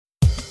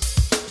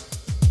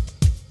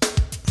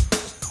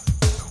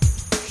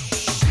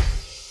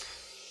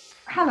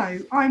Hello,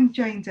 I'm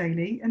Jane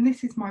Daly, and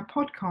this is my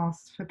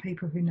podcast for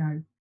people who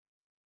know.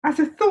 As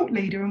a thought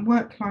leader and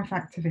work-life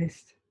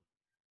activist,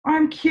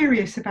 I'm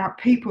curious about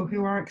people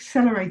who are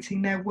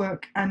accelerating their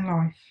work and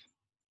life.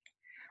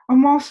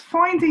 And whilst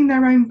finding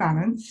their own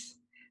balance,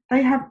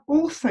 they have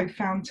also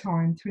found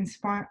time to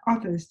inspire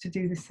others to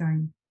do the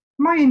same.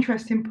 My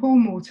interest in Paul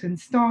Morton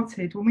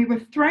started when we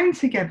were thrown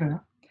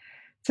together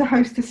to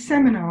host a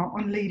seminar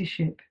on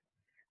leadership,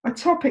 a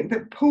topic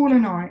that Paul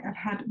and I have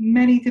had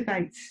many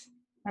debates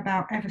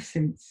about ever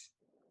since.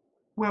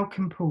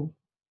 Welcome, Paul.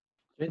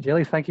 Jane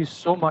Daly, thank you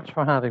so much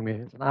for having me.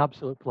 It's an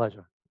absolute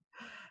pleasure.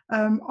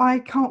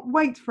 I can't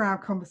wait for our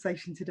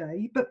conversation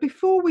today. But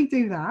before we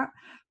do that,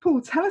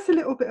 Paul, tell us a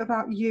little bit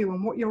about you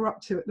and what you're up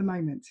to at the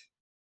moment.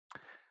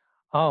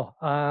 Oh,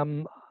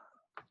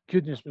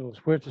 goodness knows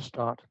where to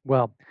start.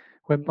 Well,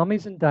 when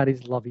mummies and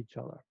daddies love each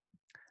other,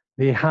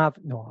 they have,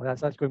 no,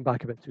 that's going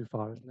back a bit too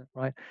far, isn't it?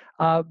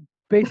 Right.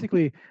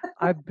 Basically,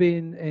 I've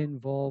been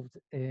involved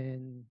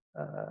in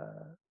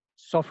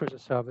software as a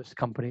service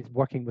companies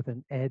working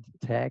within ed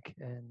tech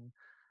and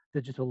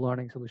digital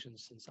learning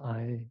solutions since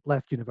I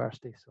left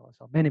university. So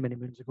many, many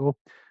moons ago.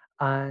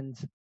 And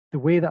the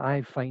way that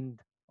I find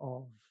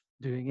of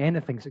doing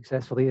anything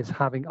successfully is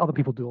having other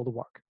people do all the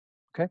work.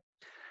 Okay.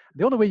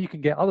 The only way you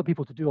can get other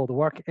people to do all the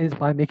work is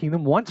by making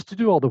them want to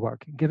do all the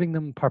work, giving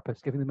them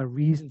purpose, giving them a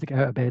reason to get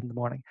out of bed in the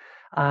morning.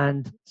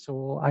 And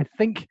so I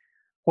think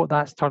what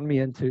that's turned me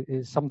into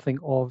is something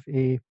of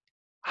a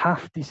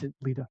half decent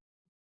leader.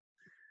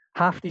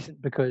 Half decent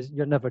because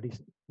you're never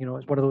decent. You know,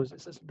 it's one of those,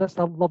 that's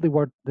the lovely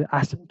word, the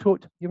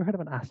asymptote. You ever heard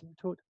of an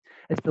asymptote?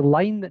 It's the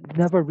line that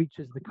never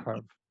reaches the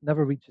curve,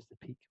 never reaches the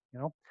peak, you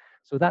know?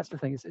 So that's the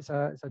thing. It's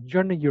a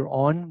journey you're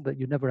on that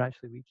you never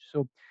actually reach.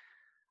 So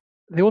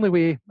the only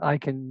way I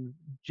can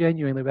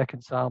genuinely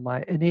reconcile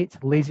my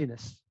innate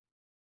laziness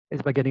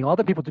is by getting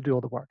other people to do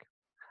all the work.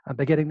 And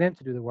by getting them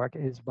to do the work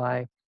is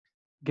by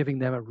giving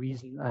them a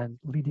reason and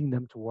leading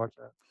them towards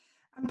it.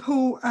 And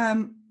Paul,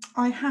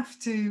 I have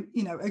to,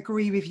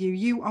 agree with you.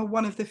 You are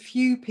one of the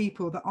few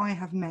people that I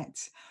have met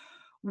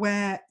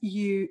where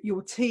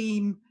your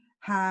team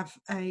have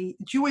a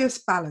joyous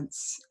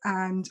balance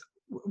and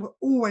were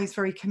always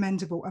very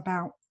commendable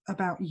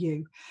about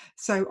you.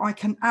 So I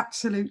can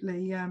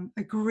absolutely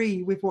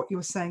agree with what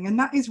you're saying, and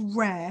that is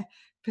rare,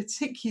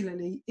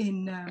 particularly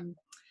in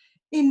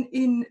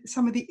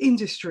some of the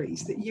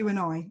industries that you and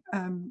I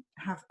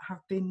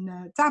have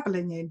been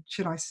dabbling in,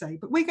 should I say.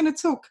 But we're going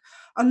to talk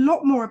a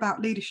lot more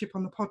about leadership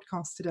on the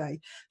podcast today.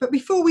 But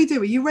before we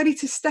do, are you ready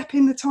to step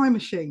in the time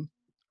machine?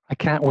 I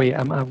can't wait.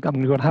 I'm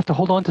going to have to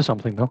hold on to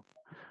something though.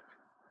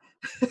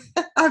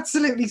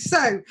 Absolutely.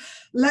 So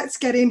let's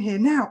get in here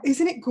now.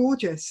 Isn't it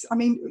gorgeous? I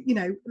mean,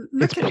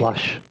 look it's at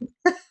plush.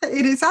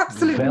 It is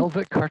absolutely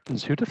velvet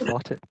curtains. Who'd have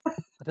thought it?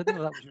 I didn't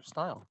know that was your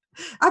style.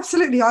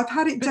 Absolutely. I've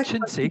had it a bit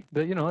chintzy,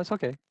 but it's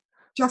okay.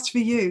 Just for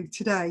you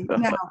today.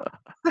 Now,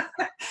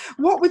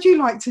 what would you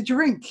like to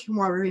drink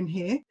while we're in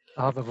here?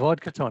 I have a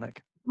vodka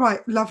tonic. Right,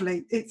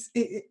 lovely.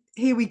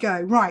 Here we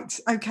go. Right,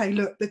 okay,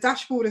 look, the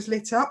dashboard is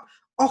lit up.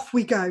 Off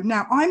we go.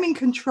 Now, I'm in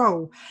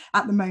control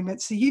at the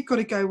moment, so you've got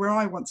to go where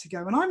I want to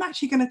go. And I'm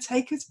actually going to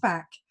take us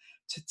back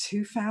to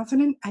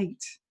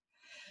 2008.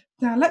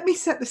 Now, let me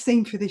set the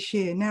scene for this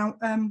year. Now,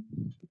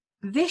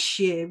 this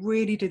year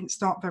really didn't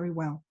start very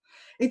well.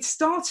 It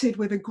started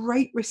with a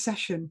great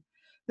recession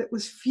that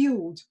was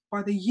fueled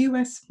by the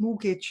US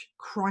mortgage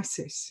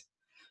crisis.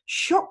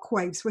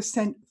 Shockwaves were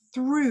sent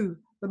through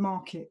the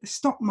market, the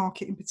stock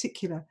market in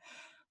particular,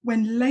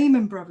 when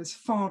Lehman Brothers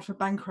filed for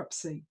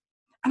bankruptcy.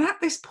 And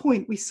at this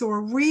point, we saw a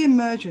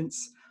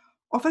re-emergence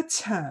of a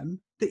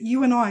term that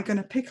you and I are going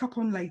to pick up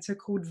on later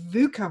called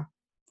VUCA.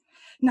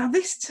 Now,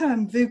 this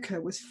term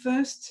VUCA was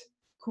first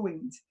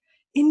coined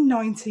in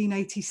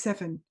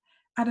 1987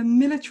 at a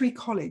military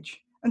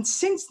college. And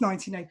since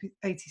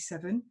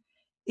 1987,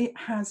 it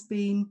has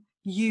been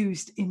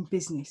used in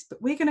business.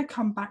 But we're going to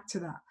come back to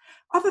that.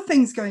 Other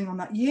things going on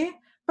that year: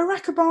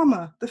 Barack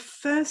Obama, the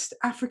first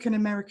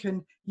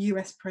African-American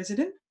US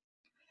president.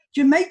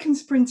 Jamaican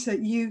sprinter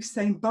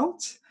Usain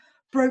Bolt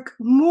broke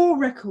more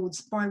records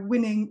by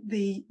winning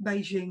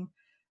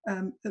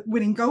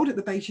winning gold at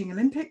the Beijing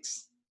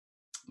Olympics.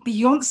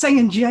 Beyonce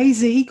and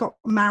Jay-Z got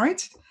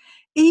married,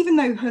 even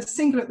though her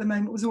single at the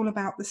moment was all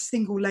about the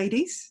single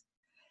ladies.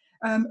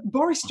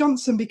 Boris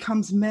Johnson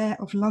becomes mayor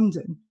of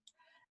London.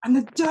 And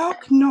The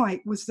Dark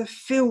Knight was the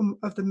film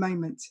of the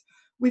moment,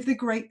 with the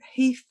great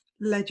Heath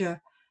Ledger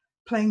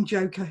playing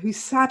Joker, who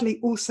sadly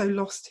also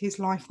lost his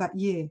life that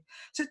year.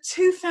 So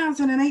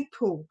 2008,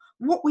 Paul,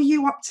 what were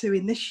you up to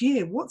in this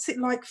year? What's it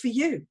like for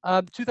you?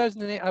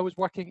 2008, I was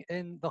working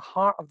in the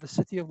heart of the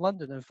city of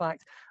London. In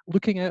fact,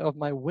 looking out of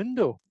my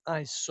window,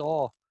 I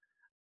saw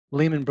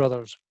Lehman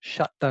Brothers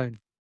shut down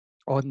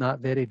on that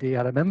very day.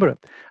 I remember it.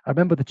 I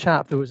remember the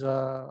chap. There was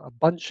a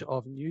bunch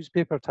of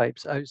newspaper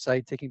types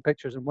outside taking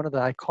pictures, and one of the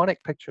iconic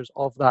pictures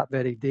of that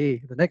very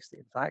day, the next day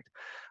in fact,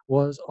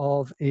 was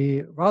of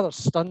a rather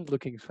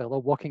stunned-looking fellow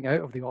walking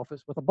out of the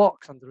office with a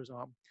box under his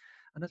arm.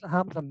 And as it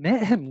happens, I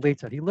met him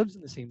later. He lives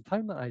in the same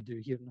town that I do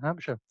here in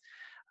Hampshire.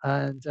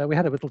 And we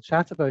had a little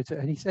chat about it,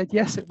 and he said,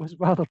 yes, it was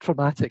rather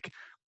traumatic.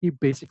 He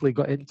basically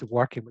got into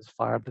work and was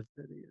fired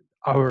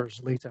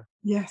hours later.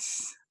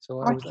 Yes.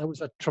 So it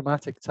was a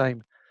traumatic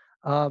time.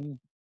 And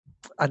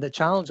the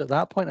challenge at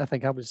that point, I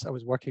think I was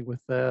working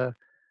with a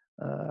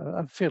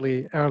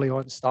fairly early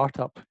on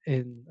startup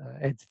in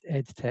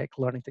ed tech,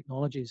 learning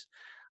technologies,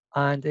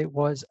 and it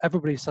was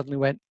everybody suddenly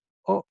went,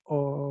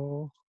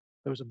 oh,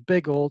 there was a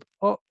big old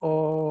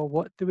oh,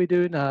 what do we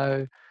do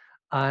now?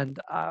 And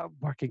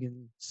working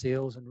in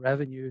sales and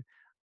revenue,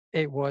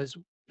 it was,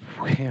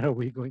 where are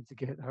we going to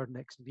get our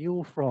next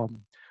meal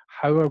from?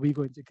 How are we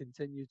going to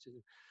continue to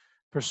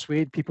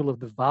persuade people of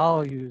the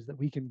values that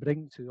we can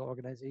bring to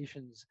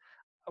organizations?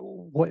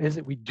 What is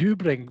it we do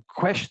bring?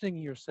 Questioning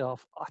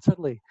yourself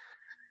utterly.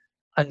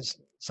 And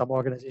some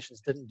organizations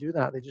didn't do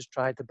that. They just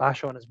tried to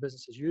bash on as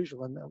business as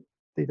usual, and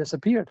they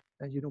disappeared.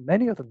 And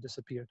many of them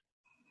disappeared.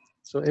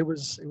 So it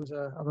was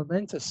a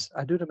momentous.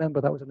 I do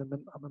remember that was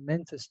a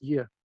momentous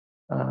year,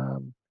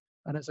 and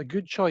it's a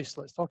good choice.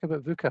 Let's talk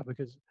about VUCA,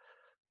 because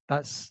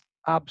that's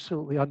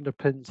absolutely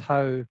underpins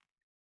how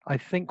I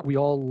think we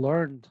all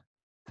learned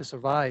to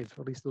survive.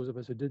 At least those of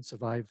us who did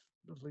survive,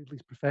 at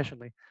least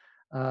professionally,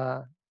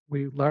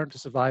 we learned to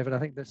survive, and I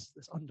think this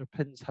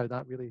underpins how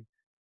that really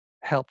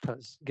helped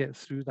us get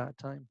through that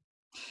time.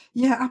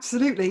 Yeah,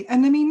 absolutely.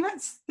 And I mean,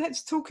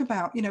 let's talk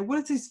about,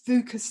 what does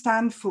VUCA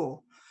stand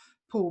for,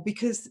 Paul?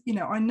 Because,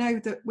 I know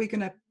that we're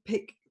going to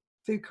pick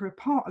VUCA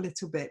apart a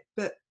little bit,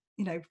 but,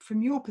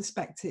 from your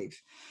perspective,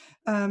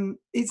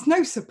 it's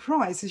no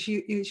surprise, as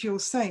you're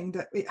saying,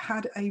 that it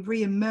had a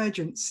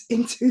re-emergence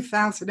in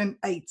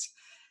 2008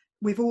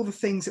 with all the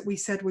things that we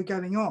said were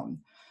going on.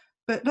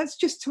 But let's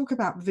just talk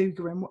about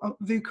VUCA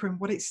and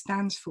what it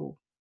stands for.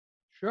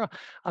 Sure.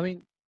 I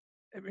mean,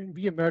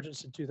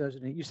 re-emergence in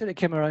 2008. You said it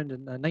came around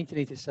in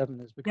 1987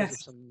 is because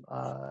Yes. of some,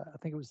 I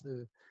think it was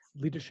the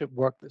leadership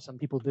work that some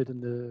people did in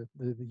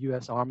the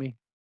US Army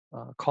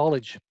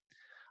college.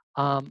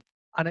 And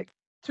it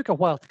took a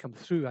while to come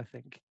through, I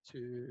think,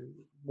 to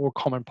more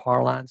common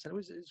parlance. And it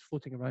was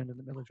floating around in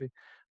the military.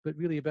 But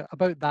really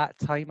about that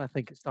time, I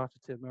think it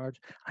started to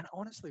emerge. And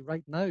honestly,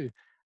 right now,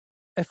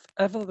 if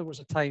ever there was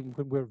a time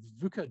when we're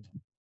VUCA'd,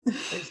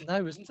 it's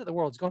now, isn't it? The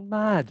world's gone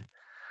mad.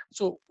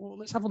 So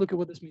let's have a look at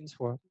what this means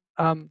for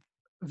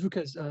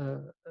VUCA is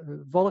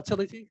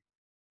volatility,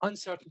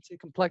 uncertainty,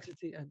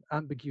 complexity, and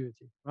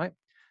ambiguity, right?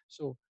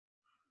 So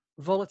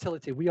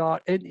volatility, we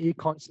are in a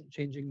constant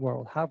changing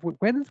world.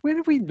 When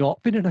have we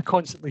not been in a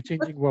constantly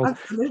changing world?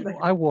 Absolutely.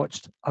 I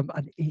watched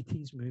an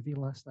 80s movie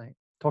last night,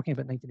 talking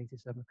about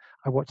 1987.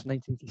 I watched a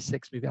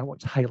 1986 movie. I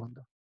watched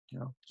Highlander,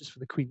 just for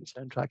the Queen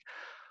soundtrack.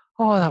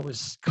 Oh, that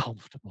was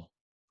comfortable.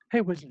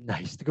 It was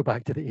nice to go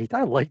back to the 80s.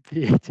 I liked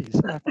the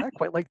 80s. I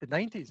quite like the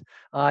 90s.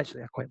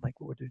 Actually, I quite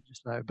like what we're doing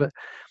just now. But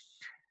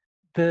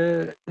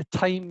the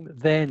time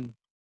then,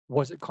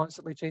 was it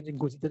constantly changing?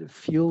 Did it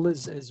feel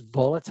as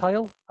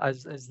volatile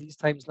as these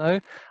times now?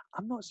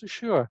 I'm not so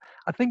sure.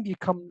 I think it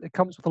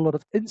comes with a lot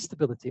of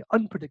instability,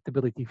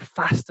 unpredictability,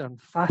 faster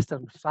and faster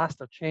and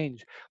faster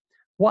change.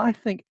 What I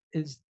think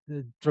is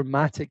the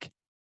dramatic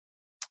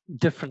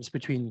difference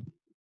between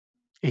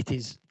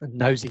 80s and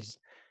nowsies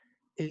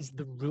is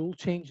the rule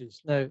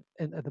changes. Now,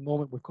 at the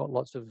moment, we've got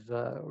lots of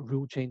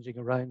rule changing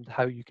around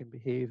how you can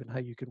behave and how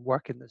you can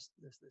work in this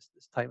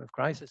time of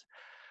crisis.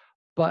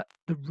 But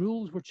the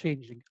rules were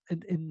changing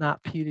in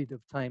that period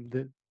of time.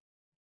 The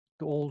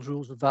old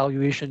rules of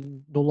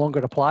valuation no longer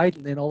applied,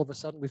 and then all of a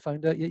sudden we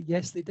found out,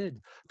 yes, they did.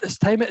 This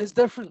time it is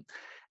different.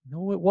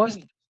 No, it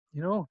wasn't.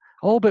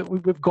 But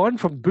we've gone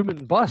from boom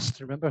and bust.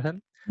 Remember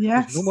him?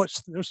 Yes.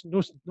 There's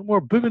no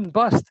more boom and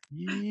bust.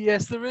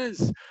 Yes, there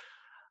is.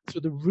 So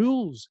the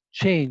rules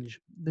change,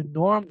 the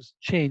norms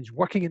change,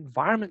 working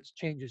environments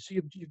changes. So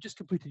you've just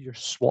completed your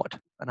SWOT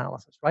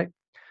analysis, right?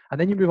 And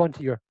then you move on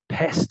to your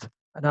PEST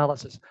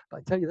analysis. But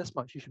I tell you this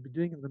much, you should be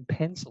doing them in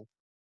pencil,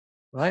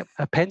 right?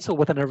 A pencil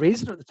with an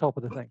eraser at the top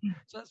of the thing.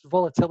 So that's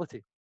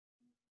volatility.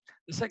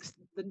 The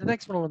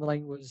next one on the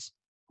line was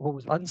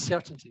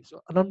uncertainty.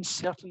 So an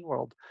uncertain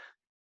world.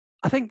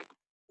 I think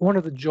one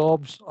of the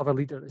jobs of a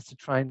leader is to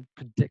try and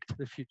predict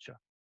the future.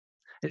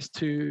 It's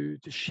to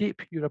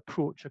shape your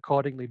approach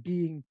accordingly,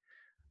 being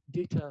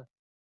data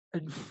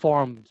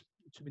informed.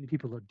 Too many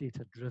people are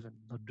data driven.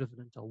 They're driven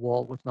into a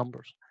wall with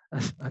numbers,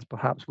 as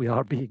perhaps we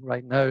are being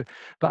right now.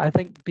 But I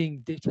think being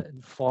data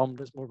informed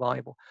is more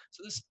valuable.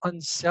 So this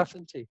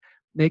uncertainty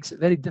makes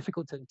it very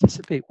difficult to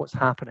anticipate what's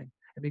happening.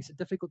 It makes it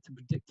difficult to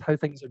predict how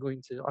things are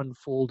going to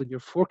unfold, and your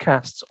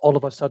forecasts all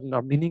of a sudden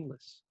are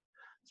meaningless.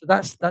 So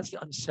that's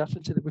the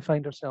uncertainty that we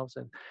find ourselves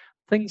in.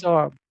 Things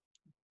are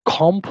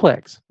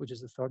complex, which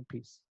is the third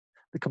piece.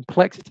 The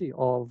complexity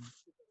of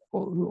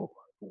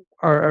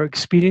our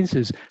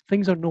experiences.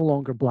 Things are no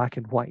longer black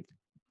and white,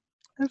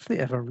 if they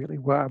ever really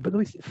were, but at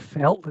least it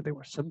felt that they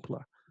were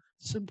simpler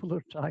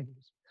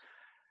times.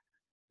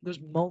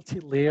 There's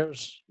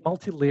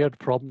multi-layered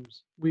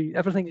problems.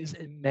 Everything is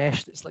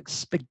enmeshed. It's like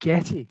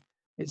spaghetti.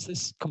 It's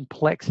this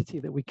complexity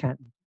that we can't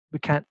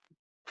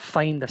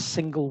find a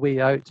single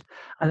way out,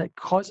 and it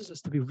causes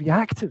us to be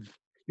reactive.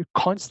 You're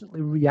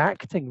constantly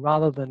reacting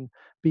rather than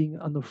being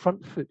on the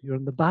front foot. You're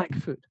on the back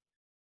foot.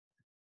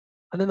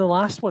 And then the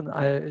last one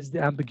is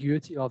the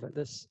ambiguity of it,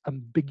 this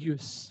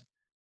ambiguous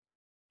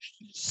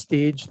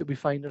stage that we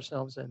find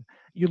ourselves in.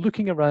 You're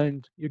looking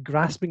around, you're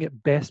grasping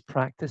at best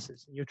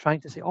practices, and you're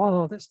trying to say,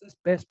 oh, this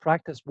best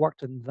practice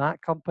worked in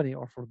that company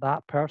or for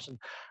that person.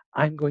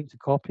 I'm going to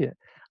copy it.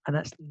 And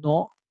that's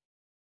not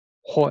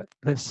what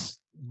this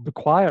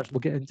requires. We'll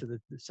get into the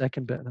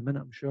second bit in a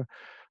minute, I'm sure.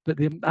 But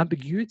the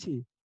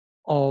ambiguity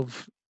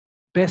of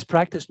best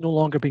practice no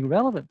longer being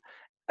relevant,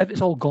 if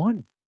it's all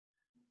gone,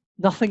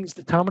 nothing's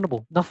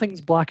determinable, nothing's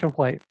black or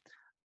white.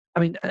 I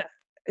mean,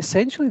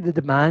 essentially the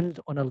demand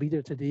on a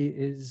leader today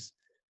is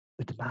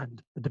the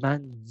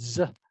demands.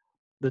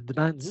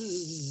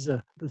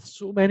 There's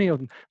so many of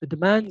them. The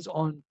demands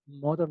on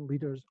modern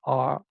leaders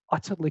are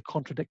utterly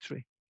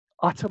contradictory,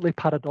 utterly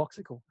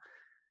paradoxical.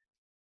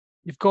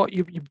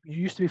 You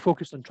used to be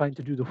focused on trying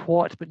to do the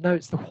what, but now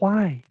it's the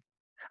why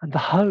and the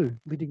how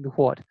leading the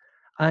what.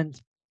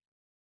 And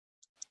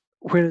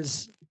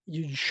whereas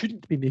you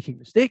shouldn't be making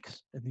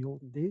mistakes in the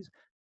olden days,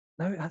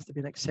 now it has to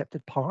be an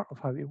accepted part of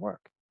how we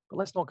work. But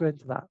let's not go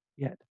into that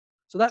yet.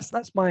 So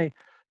that's my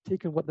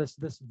take on what this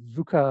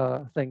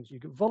VUCA things. You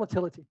get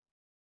volatility,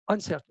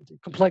 uncertainty,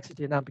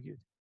 complexity, and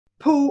ambiguity.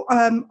 Paul,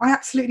 I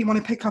absolutely want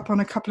to pick up on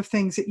a couple of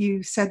things that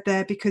you said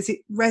there because it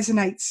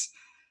resonates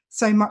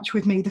so much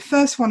with me. The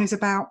first one is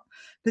about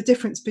the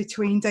difference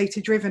between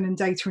data-driven and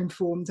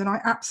data-informed, and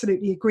I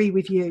absolutely agree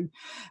with you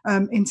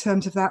in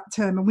terms of that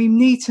term. And we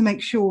need to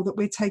make sure that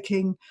we're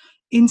taking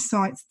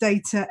insights,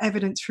 data,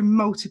 evidence from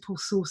multiple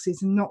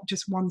sources and not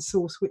just one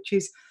source, which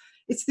is,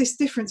 it's this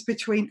difference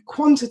between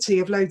quantity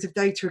of loads of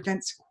data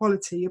against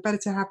quality. You're better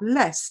to have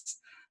less,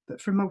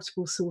 but from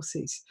multiple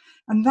sources.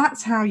 And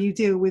that's how you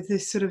deal with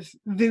this sort of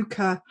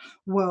VUCA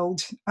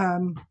world.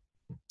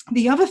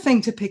 The other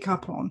thing to pick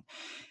up on,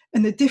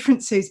 and the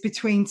differences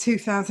between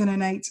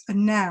 2008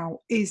 and now,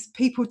 is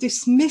people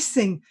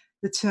dismissing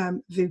the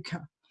term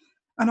VUCA.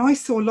 And I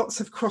saw lots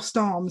of crossed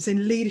arms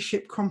in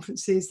leadership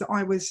conferences that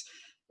I was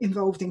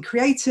involved in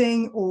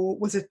creating or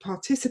was a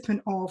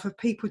participant of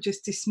people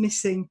just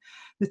dismissing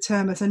the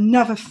term as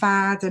another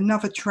fad,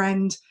 another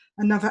trend,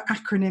 another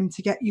acronym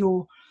to get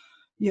you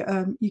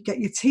get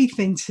your teeth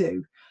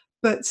into.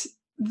 But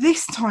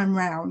this time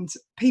round,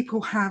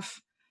 people have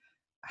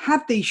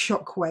had these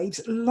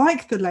shockwaves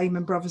like the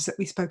Lehman Brothers that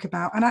we spoke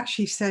about and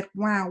actually said,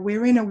 wow,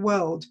 we're in a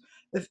world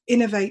of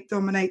innovate,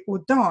 dominate or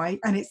die,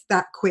 and it's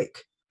that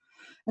quick.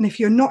 And if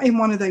you're not in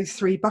one of those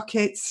three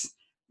buckets,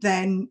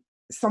 then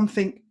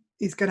something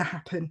is going to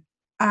happen.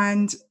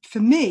 And for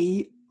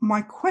me,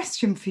 my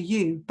question for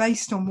you,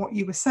 based on what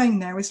you were saying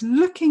there, is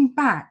looking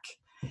back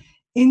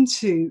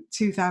into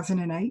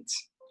 2008,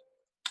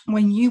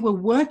 when you were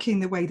working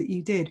the way that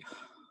you did,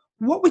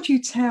 what would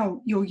you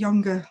tell your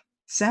younger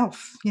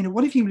self?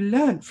 What have you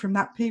learned from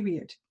that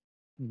period?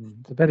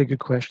 It's a very good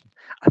question.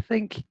 I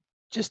think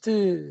just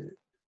to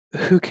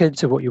hook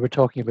into what you were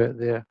talking about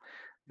there,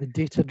 the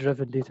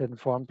data-driven,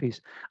 data-informed piece,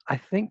 I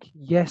think,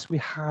 yes, we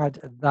had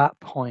at that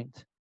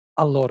point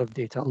a lot of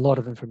data, a lot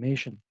of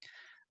information,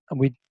 and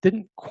we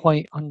didn't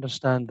quite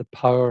understand the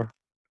power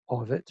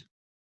of it.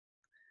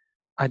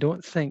 I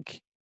don't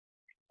think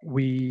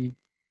we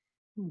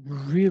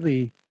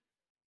really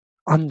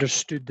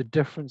understood the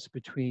difference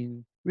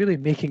between really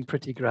making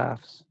pretty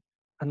graphs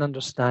and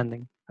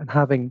understanding and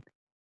having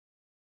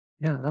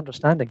an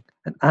understanding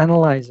and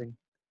analyzing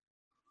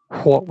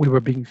what we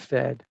were being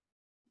fed.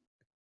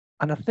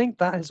 And I think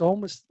that has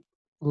almost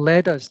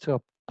led us to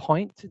a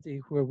point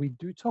today where we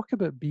do talk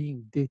about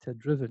being data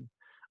driven,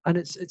 and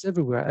it's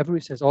everywhere.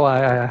 Everybody says, oh, I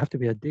have to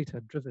be a data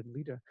driven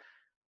leader.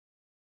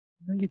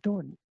 No, you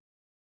don't.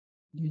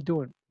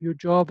 Your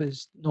job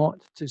is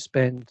not to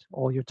spend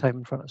all your time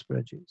in front of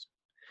spreadsheets.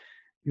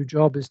 Your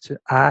job is to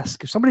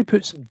ask. If somebody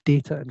puts some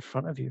data in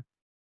front of you,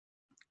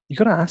 you've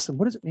got to ask them,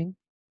 what does it mean?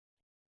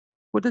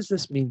 What does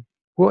this mean?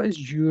 What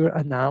is your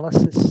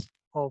analysis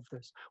of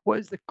this? What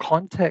is the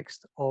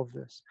context of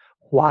this?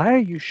 Why are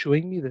you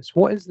showing me this?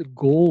 What is the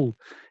goal?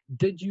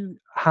 Did you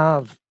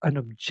have an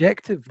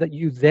objective that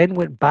you then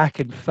went back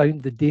and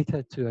found the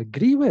data to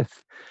agree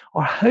with?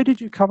 Or how did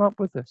you come up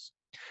with this?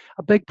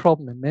 A big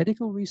problem in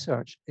medical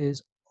research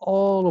is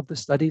all of the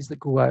studies that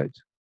go out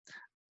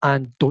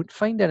and don't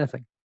find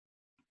anything.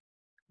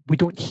 We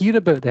don't hear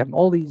about them,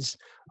 all these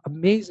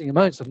amazing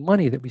amounts of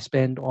money that we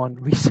spend on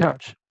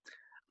research,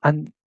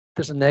 and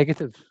there's a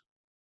negative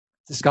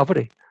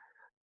discovery.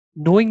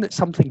 Knowing that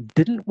something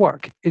didn't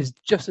work is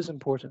just as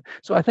important.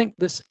 So I think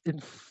this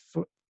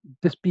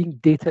being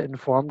data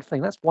informed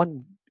thing, that's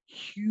one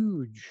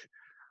huge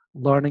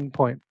learning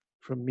point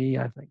from me.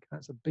 I think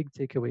that's a big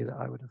takeaway that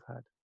I would have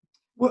had.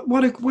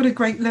 What a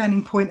great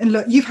learning point. And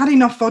look, you've had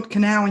enough vodka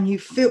now and you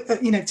feel,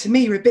 to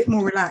me, you're a bit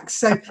more relaxed.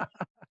 So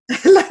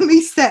let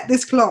me set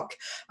this clock.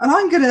 And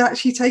I'm going to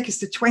actually take us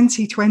to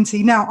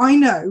 2020. Now, I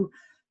know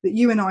that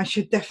you and I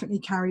should definitely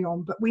carry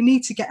on, but we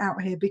need to get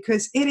out here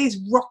because it is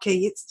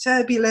rocky. It's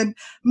turbulent.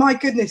 My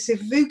goodness,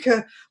 if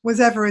VUCA was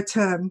ever a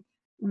term,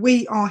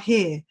 we are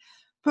here.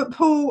 But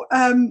Paul,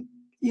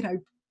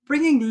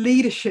 bringing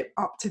leadership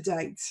up to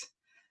date.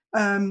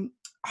 I'm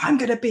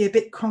going to be a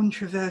bit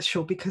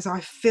controversial because I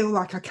feel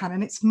like I can,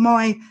 and it's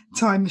my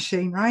time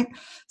machine, right?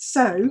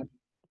 So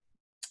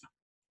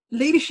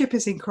leadership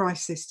is in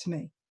crisis to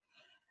me,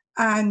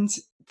 and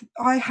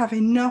I have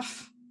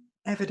enough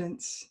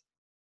evidence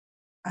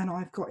and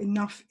I've got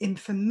enough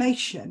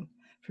information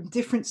from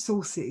different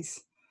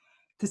sources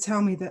to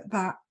tell me that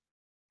that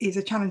is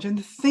a challenge. And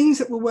the things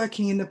that were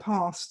working in the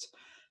past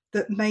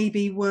that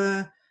maybe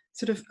were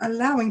sort of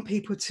allowing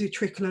people to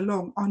trickle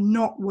along are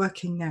not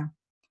working now.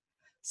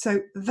 So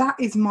that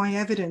is my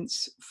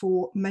evidence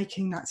for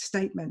making that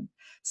statement.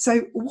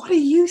 So what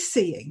are you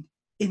seeing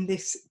in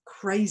this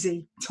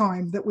crazy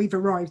time that we've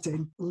arrived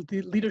in?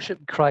 The leadership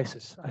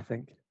crisis, I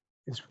think,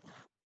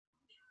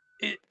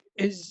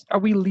 are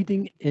we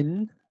leading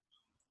in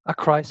a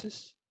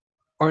crisis,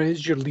 or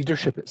is your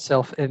leadership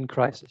itself in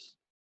crisis?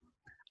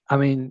 I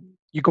mean,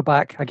 you go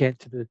back again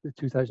to the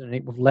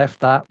 2008, we've left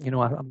that, you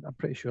know, I'm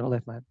pretty sure I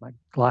left my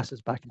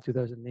glasses back in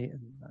 2008,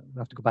 and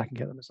we'll have to go back and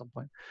get them at some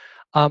point.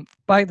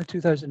 Back in the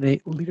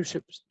 2008,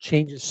 leadership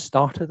changes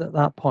started at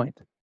that point.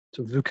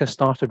 So VUCA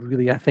started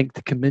really, I think,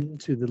 to come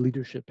into the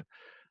leadership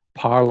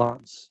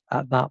parlance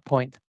at that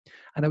point.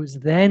 And it was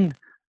then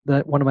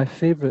that one of my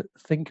favorite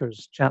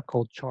thinkers, a chap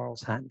called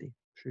Charles Handy,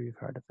 I'm sure you've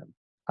heard of him,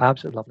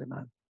 absolutely lovely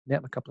man, met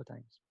him a couple of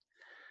times.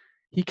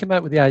 He came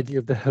out with the idea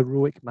of the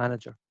heroic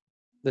manager,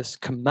 this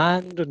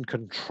command and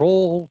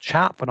control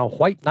chap in a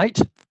white knight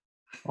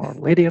or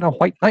lady in a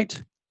white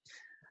knight.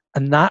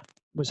 And that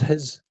was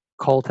his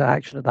call to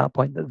action at that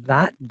point,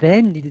 that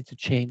then needed to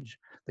change.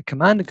 The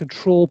command and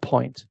control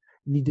point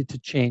needed to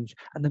change.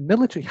 And the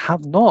military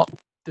have not,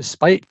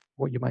 despite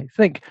what you might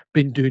think,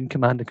 been doing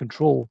command and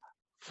control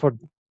for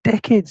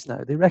decades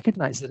now. They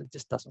recognize that it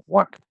just doesn't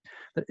work.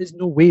 There is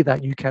no way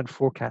that you can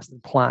forecast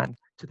and plan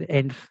to the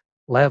nth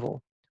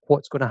level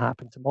what's going to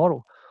happen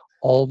tomorrow.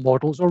 All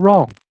models are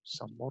wrong.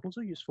 Some models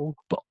are useful,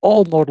 but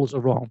all models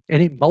are wrong.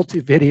 Any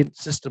multivariate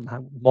system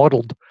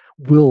modeled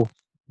will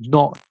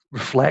not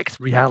reflect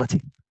reality.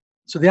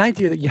 So the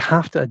idea that you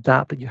have to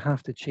adapt, that you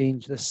have to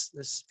change, this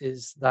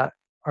is that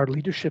our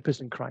leadership is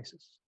in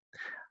crisis.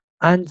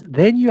 And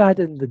then you add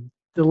in the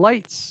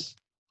delights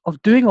of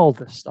doing all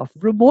this stuff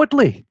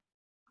remotely.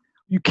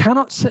 You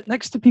cannot sit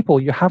next to people.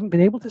 You haven't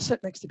been able to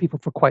sit next to people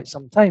for quite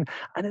some time.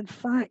 And in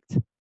fact,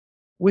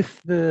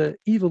 with the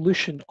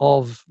evolution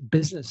of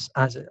business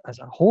as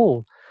a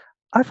whole,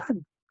 I've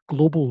had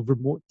global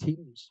remote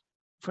teams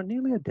for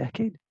nearly a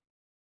decade.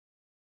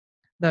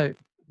 Now,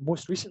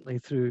 most recently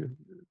through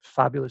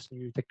fabulous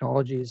new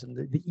technologies and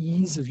the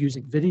ease of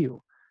using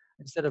video,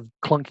 instead of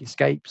clunky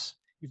Skypes,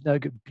 you've now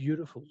got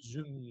beautiful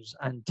Zooms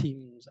and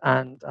Teams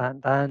and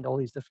all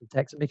these different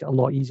techs that make it a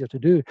lot easier to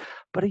do.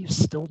 But you're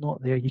still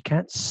not there. You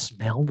can't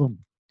smell them.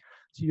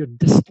 So you're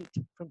distant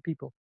from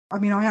people. I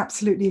mean, I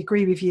absolutely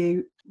agree with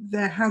you.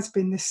 There has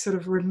been this sort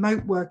of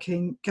remote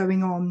working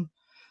going on,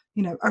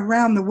 you know,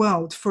 around the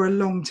world for a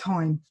long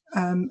time.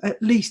 At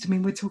least, I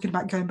mean, we're talking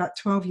about going back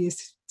 12 years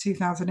to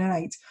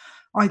 2008.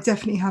 I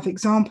definitely have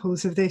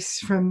examples of this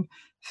from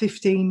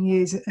 15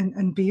 years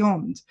and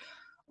beyond.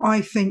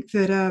 I think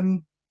that,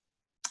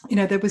 you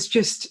know, there was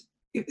just,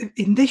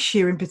 in this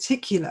year in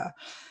particular,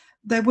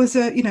 there was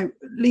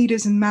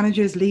leaders and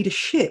managers,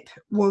 leadership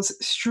was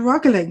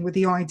struggling with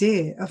the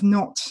idea of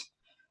not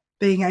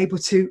being able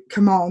to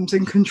command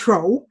and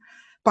control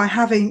by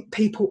having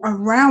people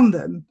around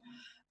them.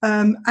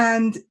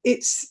 And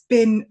it's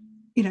been,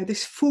 you know,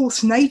 this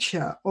forced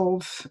nature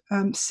of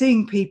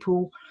seeing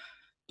people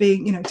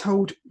being, you know,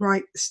 told,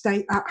 right,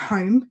 stay at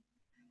home.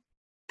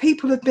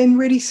 People have been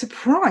really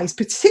surprised,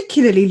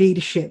 particularly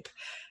leadership,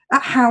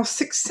 at how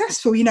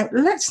successful, you know,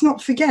 let's not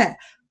forget,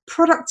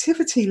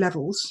 productivity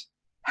levels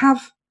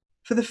have,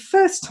 for the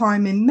first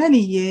time in many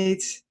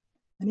years,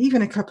 and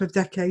even a couple of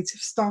decades,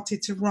 have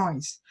started to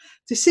rise.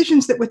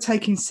 Decisions that were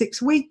taking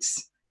 6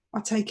 weeks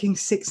are taking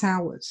 6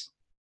 hours.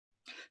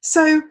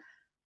 So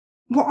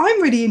what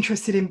I'm really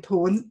interested in,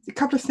 Paul, and a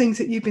couple of things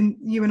that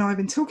you and I have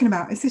been talking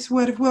about, is this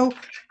word of, well,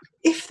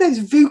 if there's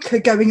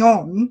VUCA going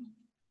on,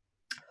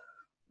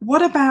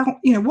 what about,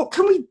 you know, what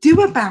can we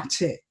do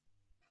about it?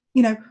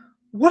 You know,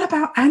 what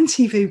about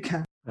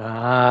anti-VUCA?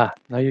 Now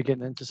you're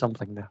getting into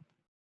something there.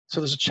 So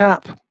there's a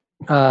chap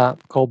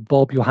called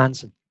Bob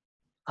Johansen,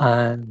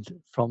 and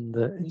from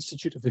the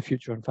Institute of the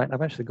Future. In fact,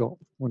 I've actually got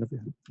one of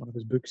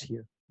his books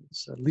here.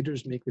 It's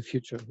Leaders Make the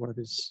Future, one of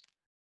his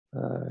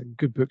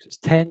good books. It's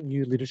 10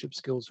 New Leadership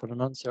Skills for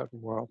an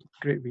Uncertain World.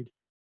 Great read.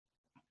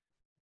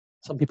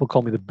 Some people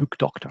call me the book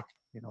doctor,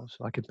 you know,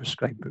 so I can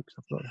prescribe books.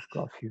 I've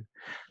got a few.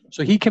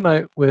 So he came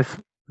out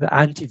with the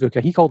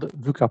anti-VUCA. He called it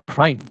VUCA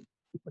Prime,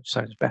 which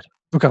sounds better.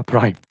 VUCA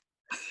Prime.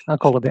 I'll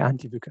call it the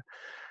anti-VUCA.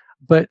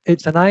 But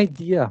it's an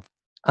idea,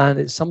 and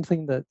it's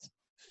something that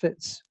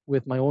fits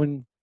with my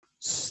own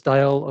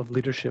style of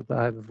leadership that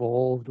I've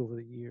evolved over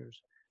the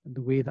years, and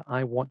the way that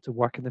I want to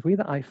work, and the way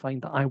that I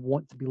find that I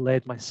want to be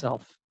led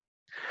myself.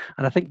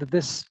 And I think that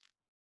this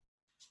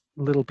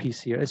little piece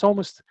here, it's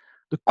almost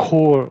the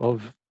core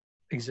of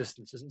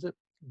existence, isn't it?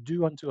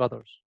 Do unto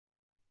others.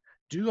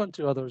 do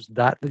unto others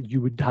that you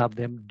would have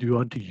them do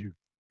unto you.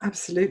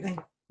 Absolutely.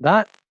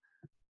 That,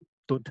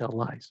 don't tell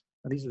lies.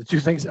 And these are the two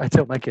things I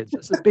tell my kids.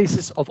 That's the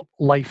basis of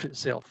life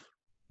itself.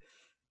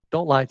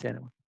 Don't lie to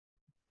anyone.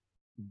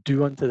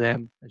 Do unto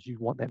them as you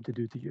want them to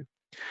do to you.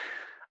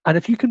 And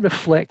if you can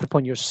reflect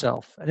upon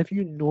yourself, and if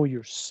you know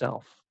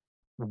yourself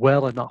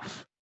well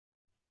enough,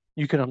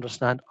 you can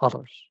understand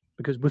others.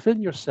 Because within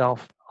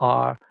yourself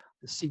are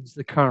the seeds,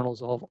 the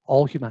kernels of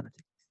all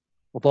humanity,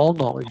 of all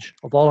knowledge,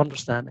 of all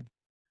understanding.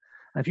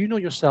 And if you know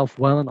yourself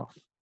well enough,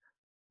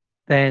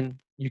 then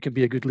you can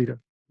be a good leader.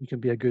 You can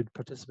be a good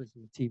participant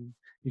in the team.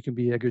 You can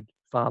be a good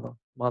father,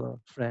 mother,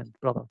 friend,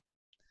 brother.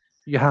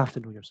 You have to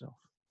know yourself.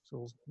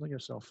 So know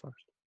yourself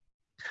first.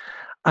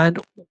 And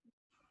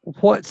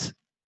what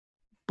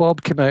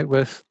Bob came out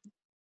with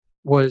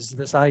was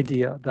this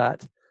idea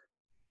that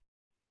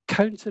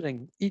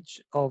countering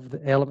each of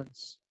the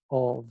elements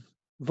of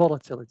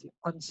volatility,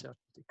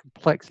 uncertainty,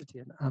 complexity,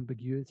 and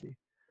ambiguity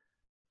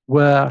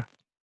were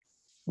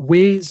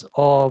ways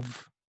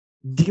of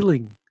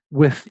dealing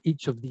with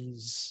each of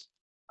these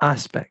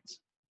aspects.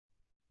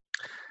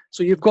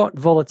 So you've got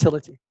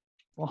volatility.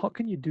 Well, what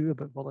can you do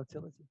about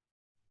volatility?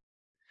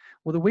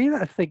 Well, the way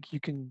I think you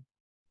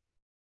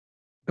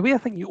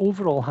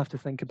overall have to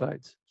think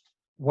about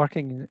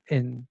working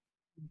in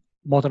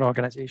modern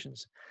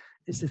organizations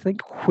is to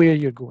think where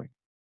you're going.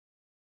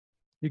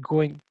 You're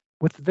going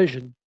with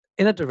vision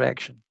in a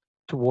direction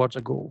towards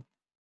a goal.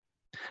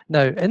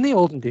 Now, in the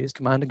olden days,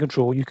 command and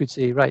control, you could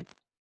say, right,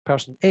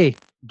 person A,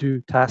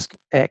 do task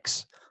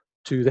X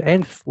to the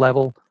nth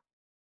level,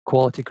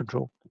 quality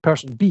control.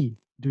 Person B,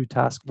 do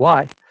task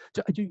Y.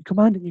 So you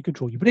command and you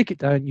control. You break it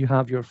down, you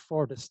have your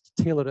Fordist,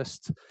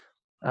 Taylorist,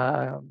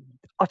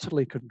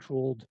 utterly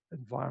controlled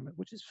environment,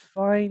 which is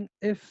fine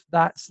if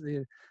that's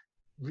the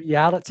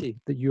reality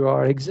that you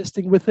are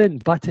existing within,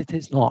 but it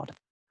is not.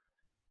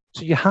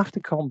 So you have to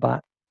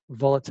combat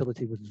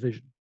volatility with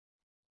vision.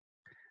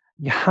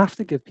 You have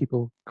to give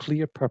people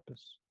clear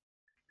purpose,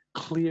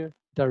 clear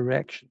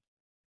direction.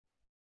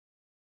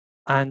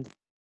 And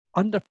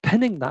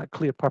underpinning that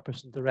clear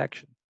purpose and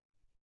direction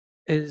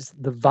is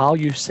the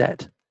value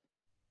set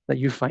that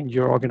you find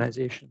your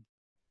organization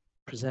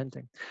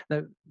presenting.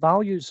 Now,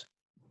 values,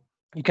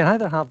 you can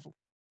either have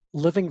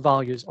living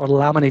values or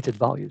laminated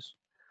values.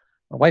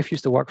 My wife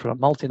used to work for a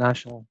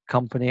multinational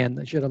company,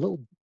 and she had a little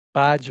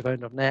badge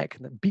around her neck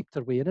and it beeped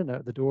her way in and out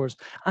of the doors.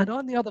 And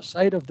on the other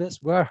side of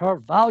this were her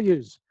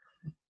values.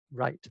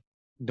 Right.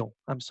 No,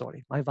 I'm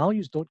sorry. My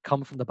values don't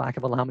come from the back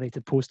of a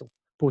laminated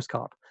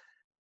postcard.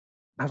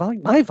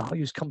 My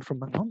values come from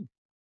my mum.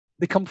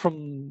 They come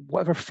from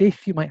whatever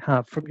faith you might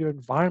have, from your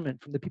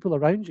environment, from the people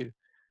around you.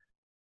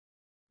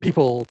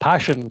 People,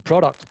 passion,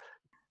 product.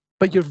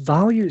 But your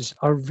values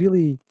are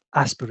really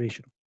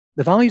aspirational.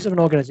 The values of an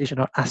organization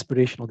are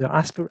aspirational.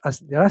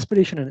 They're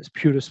aspiration in its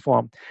purest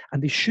form,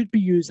 and they should be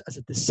used as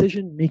a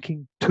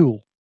decision-making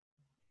tool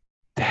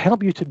to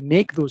help you to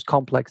make those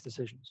complex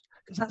decisions,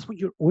 because that's what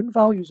your own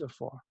values are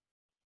for.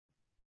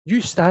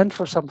 You stand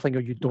for something or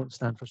you don't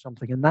stand for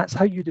something, and that's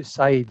how you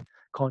decide,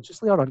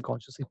 consciously or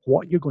unconsciously,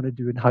 what you're going to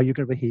do and how you're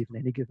going to behave in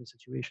any given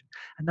situation.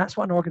 And that's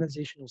what an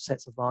organizational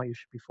sets of values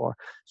should be for.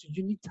 So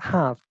you need to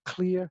have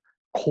clear,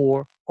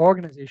 core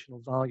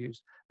organizational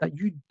values that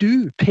you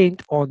do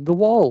paint on the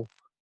wall.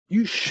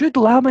 You should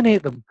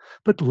laminate them,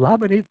 but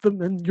laminate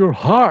them in your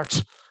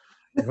heart,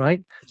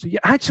 right? So you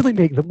actually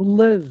make them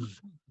live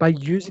by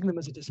using them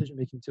as a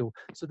decision-making tool.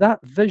 So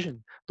that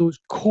vision, those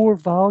core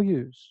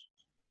values,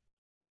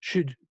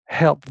 should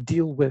help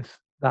deal with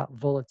that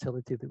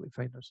volatility that we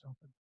find ourselves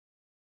in.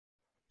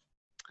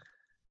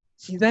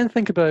 So you then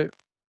think about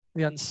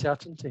the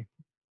uncertainty,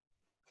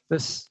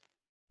 this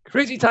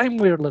crazy time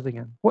we're living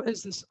in. What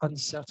is this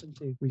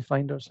uncertainty we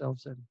find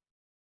ourselves in?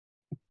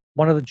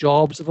 One of the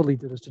jobs of a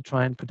leader is to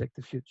try and predict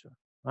the future,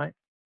 right?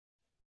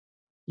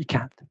 You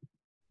can't.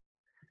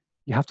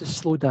 You have to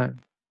slow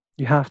down.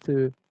 You have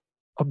to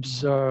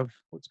observe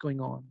what's going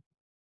on.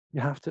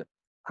 You have to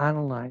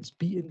analyze,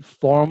 be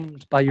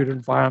informed by your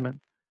environment,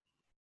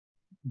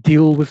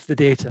 deal with the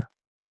data.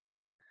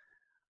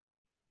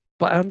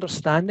 But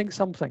understanding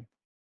something,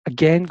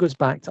 again, goes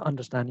back to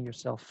understanding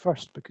yourself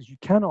first, because you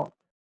cannot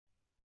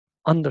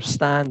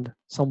understand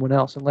someone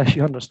else unless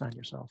you understand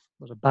yourself.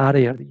 There's a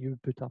barrier that you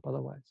would put up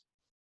otherwise.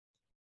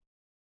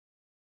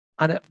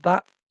 And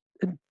that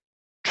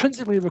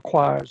intrinsically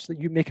requires that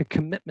you make a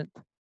commitment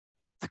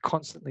to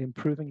constantly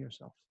improving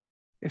yourself.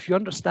 If you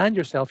understand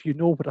yourself, you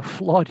know what a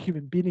flawed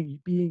human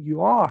being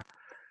you are.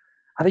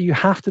 And that you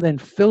have to then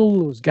fill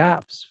those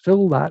gaps,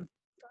 fill that.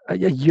 A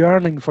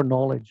yearning for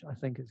knowledge, I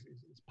think, is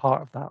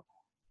part of that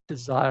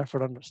desire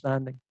for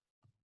understanding.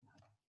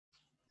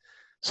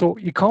 So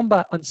you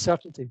combat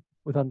uncertainty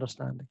with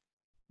understanding.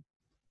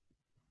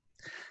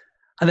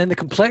 And then the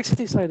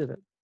complexity side of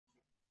it,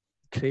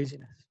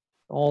 craziness,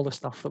 all the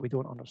stuff that we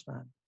don't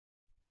understand.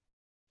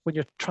 When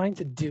you're trying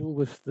to deal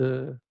with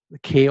the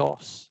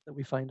chaos that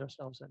we find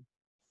ourselves in.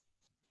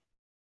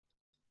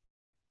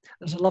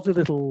 There's a lovely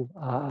little,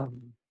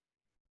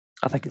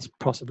 I think it's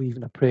possibly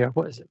even a prayer.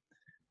 What is it?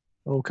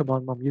 Oh, come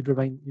on, Mum, you'd know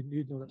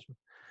this one.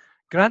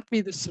 Grant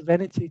me the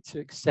serenity to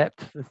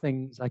accept the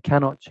things I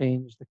cannot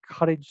change, the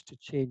courage to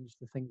change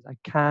the things I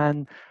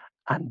can,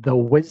 and the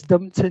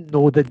wisdom to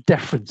know the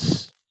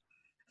difference.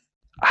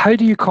 How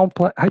do you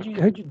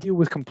deal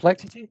with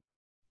complexity?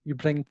 You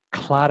bring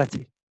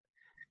clarity.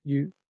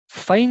 You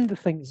find the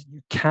things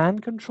you can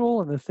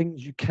control and the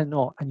things you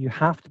cannot, and you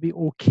have to be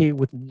okay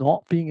with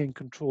not being in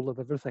control of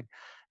everything.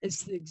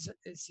 It's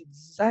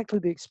exactly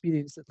the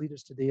experience that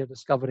leaders today are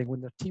discovering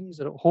when their teams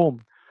are at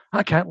home.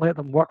 I can't let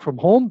them work from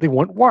home. They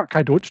won't work.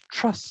 I don't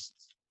trust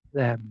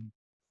them.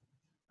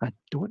 I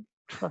don't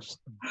trust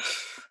them.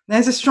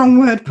 There's a strong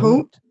word, Paul.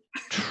 Don't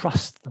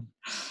trust them,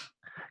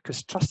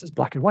 because trust is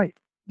black and white.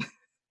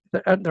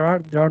 There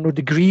are no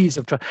degrees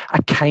of trust. I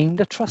kind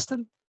of trust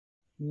them.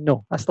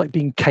 No, that's like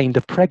being kind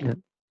of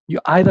pregnant. You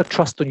either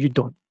trust or you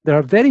don't. There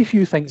are very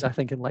few things I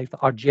think in life that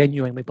are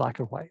genuinely black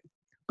or white,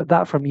 but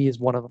that for me is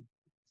one of them.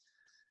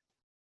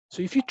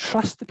 So if you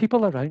trust the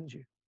people around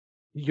you,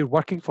 you're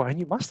working for, and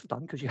you must have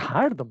done because you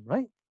hired them,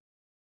 right?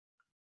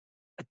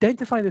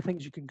 Identify the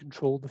things you can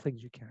control, the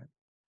things you can't,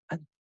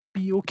 and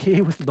be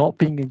okay with not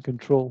being in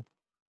control.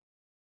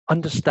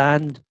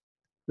 Understand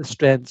the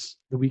strengths,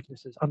 the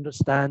weaknesses,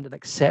 understand and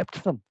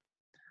accept them,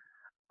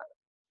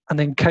 and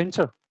then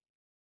counter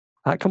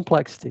that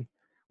complexity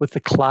with the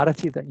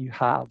clarity that you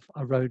have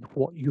around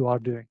what you are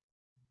doing.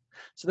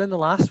 So then the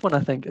last one, I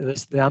think,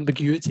 is the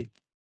ambiguity.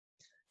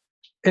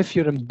 If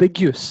you're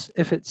ambiguous,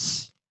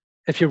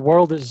 if your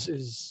world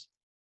is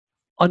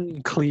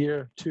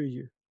unclear to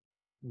you,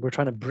 we're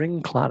trying to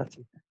bring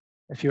clarity.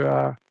 If you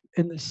are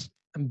in this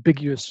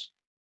ambiguous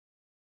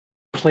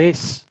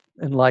place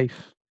in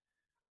life,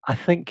 I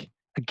think,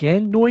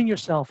 again, knowing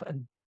yourself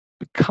and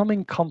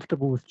becoming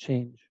comfortable with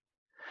change,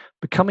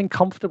 becoming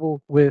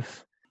comfortable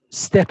with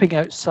stepping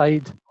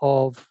outside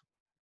of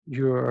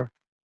your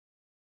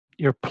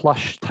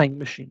plush time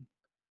machine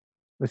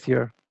with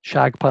your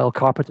shag pile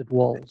carpeted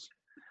walls,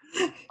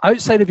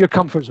 outside of your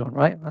comfort zone,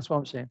 right? That's what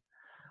I'm saying.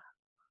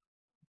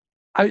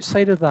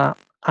 Outside of that,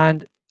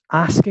 and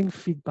asking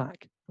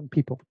feedback from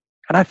people.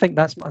 And I think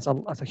that's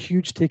a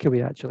huge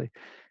takeaway, actually,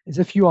 is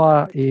if you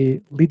are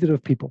a leader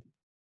of people,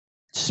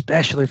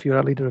 especially if you're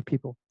a leader of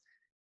people,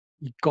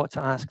 you've got to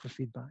ask for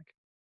feedback.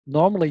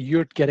 Normally,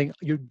 you're giving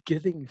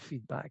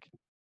feedback.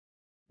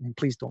 And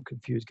please don't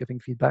confuse giving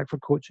feedback for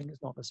coaching.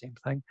 It's not the same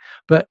thing.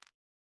 But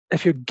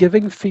if you're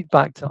giving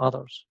feedback to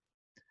others,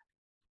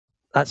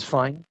 that's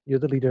fine. You're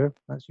the leader.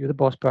 You're the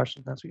boss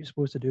person. That's what you're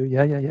supposed to do.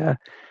 Yeah.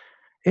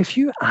 If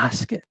you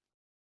ask it,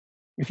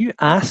 if you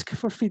ask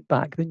for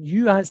feedback, then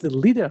you as the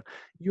leader,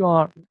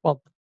 a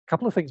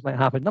couple of things might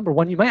happen. Number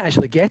one, you might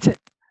actually get it.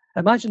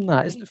 Imagine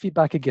that. Isn't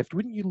feedback a gift?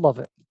 Wouldn't you love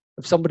it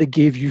if somebody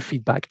gave you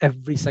feedback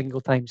every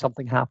single time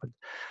something happened?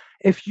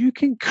 If you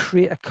can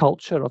create a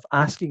culture of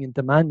asking and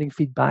demanding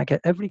feedback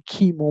at every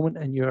key moment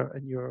in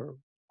your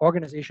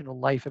organizational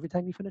life, every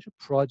time you finish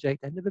a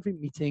project, end of every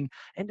meeting,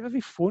 end of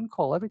every phone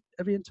call,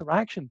 every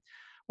interaction,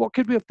 what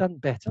could we have done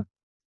better?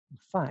 In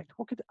fact,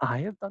 what could I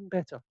have done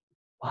better?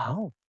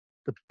 Wow,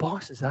 the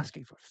boss is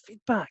asking for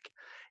feedback.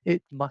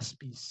 It must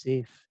be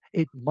safe.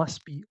 It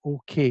must be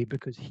okay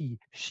because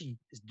she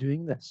is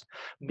doing this.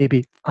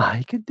 Maybe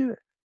I could do it.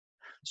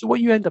 So what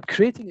you end up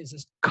creating is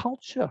this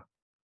culture,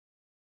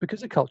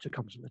 because the culture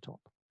comes from the top.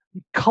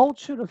 The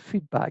culture of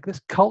feedback,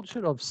 this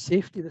culture of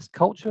safety, this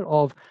culture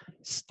of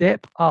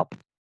step up.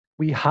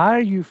 We hire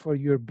you for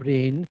your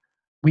brain.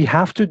 We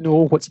have to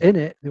know what's in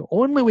it. The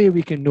only way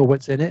we can know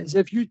what's in it is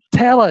if you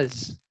tell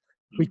us.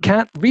 We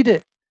can't read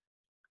it.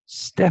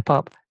 Step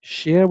up,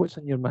 share what's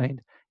in your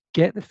mind,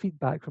 get the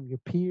feedback from your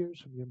peers,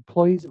 from your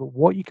employees about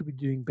what you could be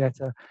doing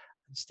better,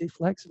 and stay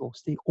flexible,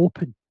 stay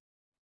open.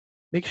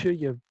 Make sure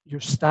your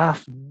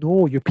staff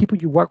know, your people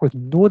you work with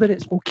know that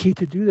it's okay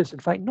to do this. In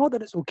fact, not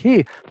that it's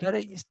okay, that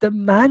it's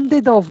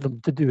demanded of them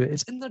to do it.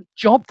 It's in their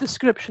job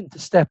description to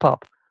step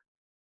up.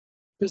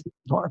 Because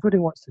not everybody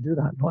wants to do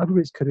that. Not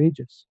everybody's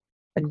courageous.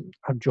 And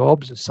our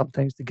jobs is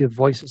sometimes to give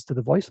voices to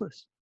the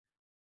voiceless.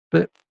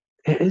 But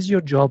it is your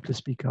job to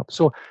speak up.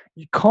 So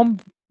you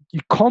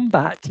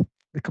combat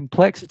the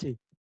complexity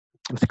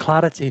with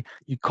clarity.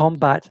 You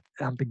combat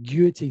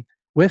ambiguity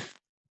with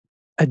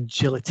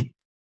agility,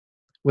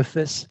 with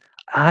this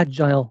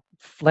agile,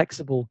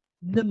 flexible,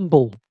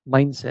 nimble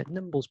mindset.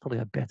 Nimble is probably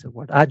a better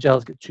word.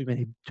 Agile's got too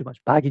much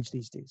baggage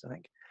these days, I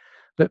think.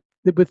 But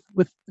with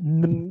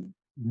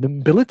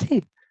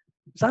nimbility,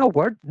 is that a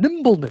word?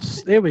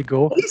 Nimbleness. There we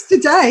go. At least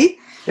today.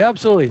 Yeah,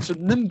 absolutely. So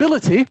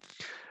nimbility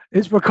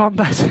is we're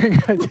combating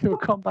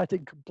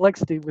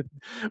complexity with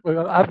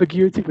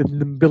ambiguity, with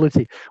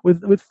nimbility,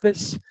 with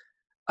this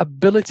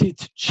ability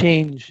to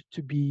change,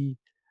 to be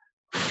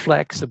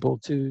flexible,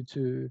 to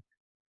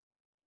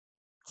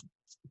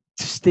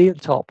stay on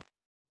top.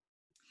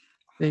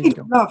 There you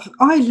go.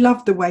 I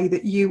love the way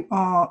that you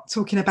are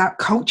talking about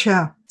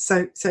culture.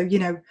 So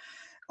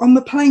on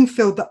the playing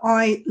field that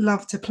I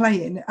love to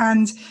play in.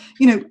 And,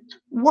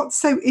 what's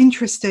so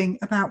interesting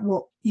about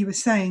what you were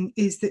saying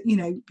is that,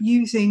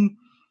 using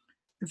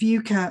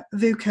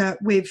VUCA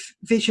with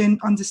vision,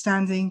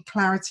 understanding,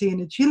 clarity,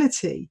 and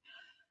agility,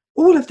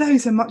 all of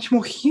those are much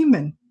more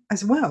human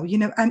as well,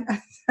 and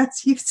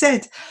as you've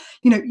said,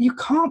 you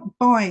can't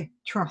buy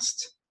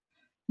trust.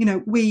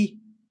 We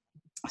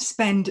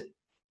spend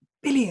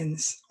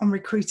billions on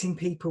recruiting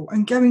people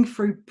and going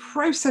through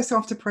process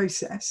after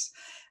process,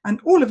 and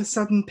all of a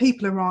sudden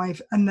people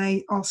arrive and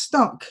they are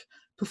stuck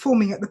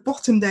performing at the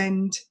bottom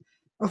end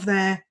of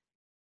their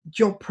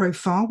job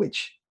profile,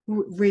 which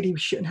really we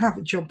shouldn't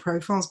have job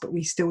profiles, but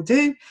we still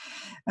do,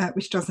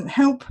 which doesn't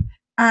help.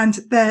 And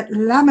they're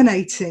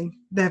laminating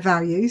their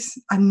values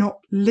and not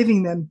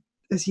living them,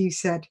 as you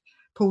said,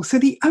 Paul. So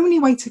the only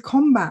way to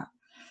combat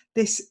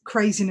this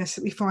craziness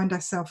that we find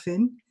ourselves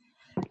in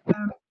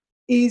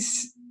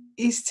is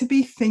to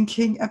be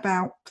thinking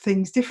about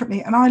things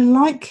differently. And I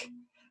like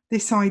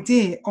this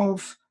idea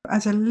of,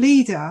 as a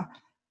leader,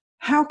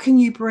 how can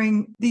you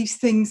bring these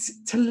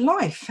things to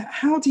life?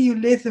 How do you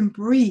live and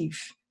breathe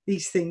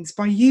these things?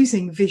 By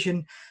using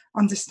vision,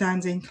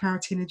 understanding,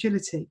 clarity, and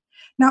agility.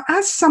 Now,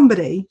 as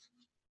somebody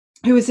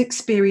who has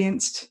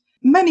experienced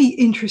many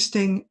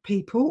interesting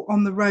people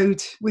on the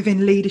road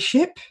within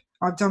leadership,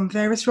 I've done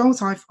various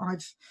roles. I've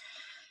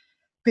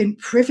been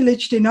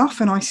privileged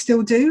enough, and I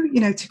still do,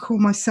 to call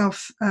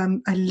myself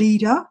a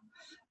leader.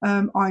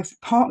 I've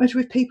partnered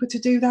with people to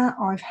do that.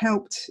 I've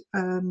helped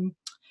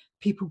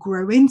people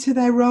grow into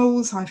their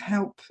roles. I've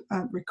helped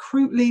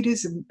recruit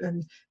leaders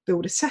and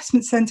build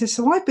assessment centres.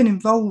 So I've been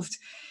involved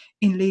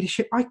in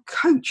leadership. I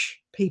coach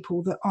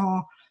people that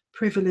are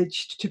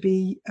privileged to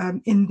be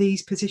in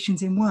these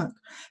positions in work.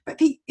 But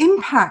the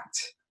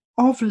impact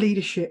of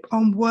leadership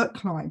on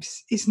work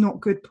lives is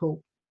not good,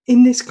 Paul,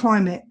 in this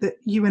climate that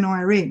you and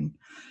I are in.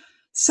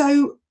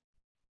 So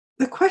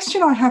the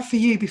question I have for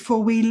you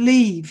before we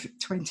leave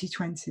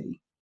 2020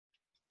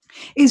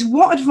 is,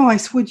 what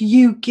advice would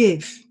you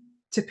give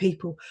to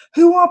people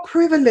who are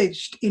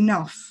privileged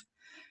enough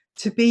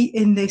to be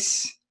in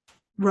this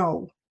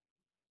role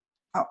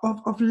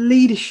of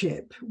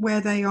leadership,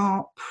 where they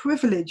are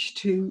privileged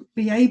to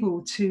be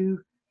able to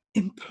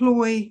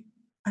employ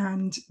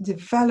and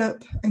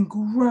develop and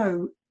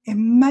grow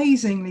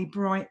amazingly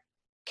bright,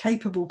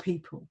 capable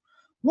people?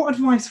 What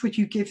advice would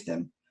you give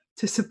them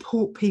to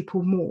support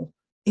people more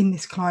in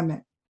this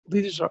climate?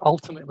 Leaders are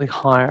ultimately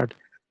hired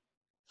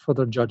for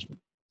their judgment,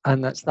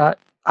 and that's that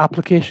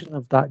application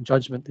of that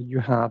judgment that you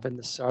have in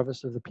the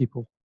service of the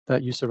people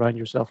that you surround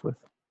yourself with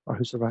or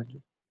who surround you.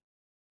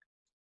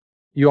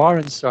 You are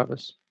in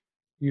service.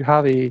 You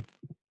have a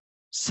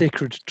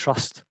sacred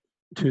trust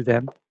to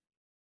them.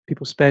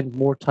 People spend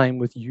more time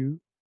with you,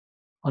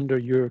 under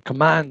your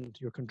command,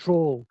 your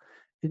control,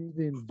 in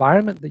the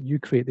environment that you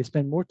create. They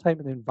spend more time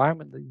in the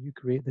environment that you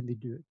create than they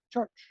do at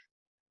church,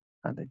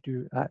 and they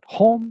do at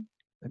home,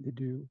 than they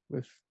do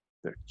with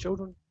their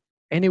children,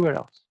 anywhere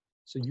else.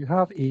 So you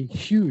have a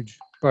huge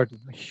burden,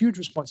 a huge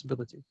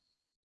responsibility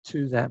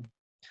to them.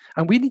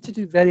 And we need to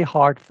do very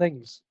hard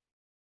things.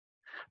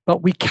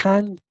 But we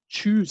can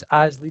choose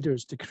as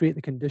leaders to create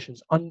the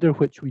conditions under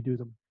which we do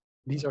them.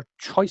 These are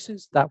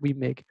choices that we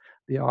make.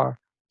 They are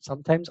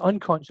sometimes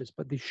unconscious,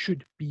 but they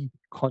should be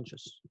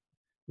conscious.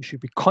 They should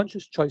be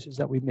conscious choices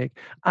that we make.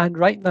 And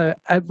right now,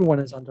 everyone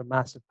is under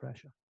massive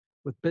pressure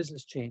with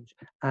business change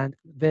and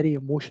very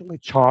emotionally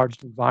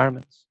charged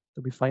environments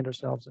that we find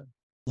ourselves in.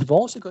 We've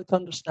also got to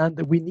understand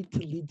that we need to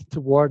lead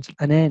towards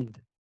an end.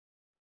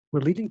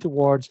 We're leading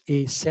towards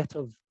a set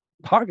of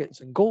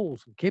targets and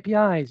goals and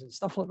KPIs and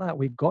stuff like that.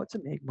 We've got to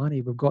make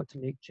money. We've got to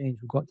make change.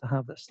 We've got to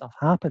have this stuff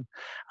happen.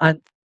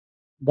 And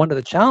one of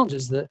the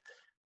challenges that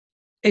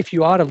if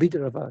you are a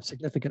leader of a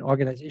significant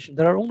organization,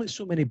 there are only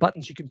so many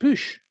buttons you can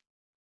push.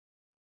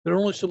 There's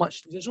only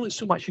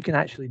so much you can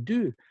actually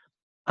do.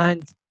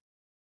 And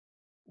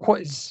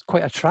what is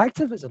quite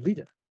attractive as a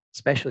leader,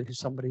 especially to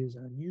somebody who's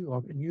new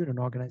in an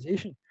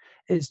organization,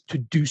 is to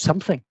do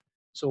something.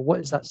 So what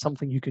is that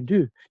something you can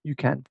do? You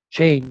can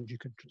change, you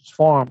can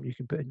transform, you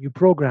can put in new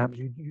programs,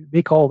 you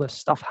make all this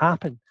stuff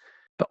happen.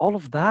 But all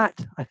of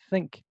that, I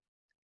think,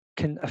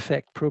 can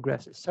affect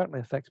progress. It certainly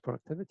affects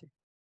productivity.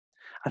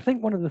 I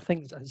think one of the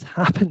things that has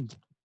happened,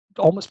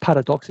 almost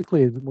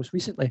paradoxically, most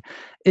recently,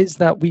 is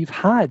that we've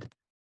had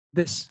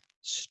this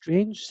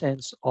strange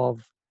sense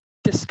of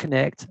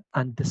disconnect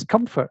and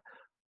discomfort,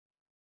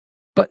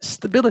 but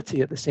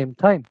stability at the same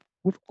time.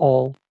 We've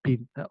all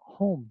been at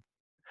home.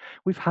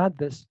 We've had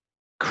this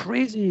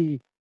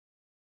crazy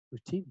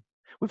routine.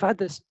 We've had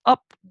this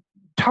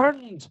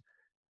upturned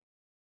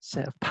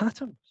set of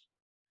patterns.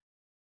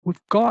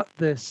 We've got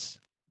this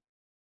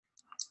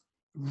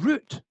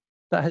route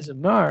that has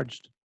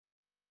emerged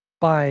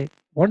by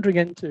wandering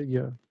into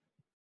your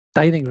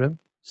dining room,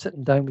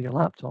 sitting down with your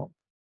laptop,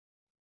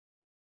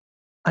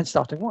 and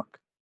starting work.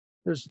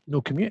 There's no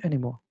commute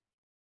anymore.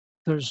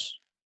 There's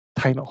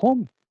time at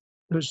home.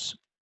 There's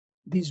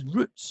these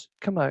routes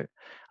come out.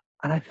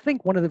 And I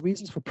think one of the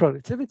reasons for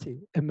productivity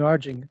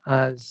emerging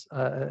as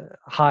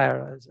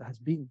higher as it has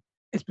been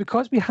is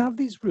because we have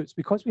these routes,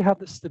 because we have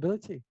this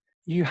stability.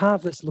 You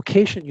have this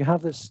location, you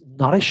have this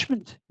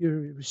nourishment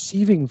you're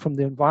receiving from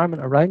the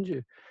environment around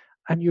you,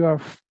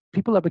 and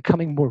people are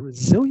becoming more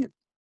resilient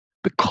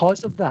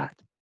because of that.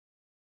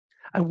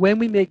 And when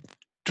we make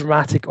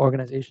dramatic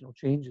organizational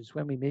changes,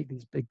 when we make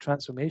these big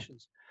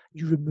transformations,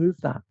 you remove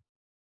that.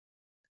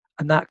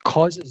 And that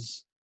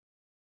causes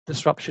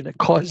disruption. It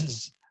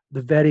causes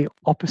the very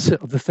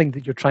opposite of the thing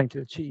that you're trying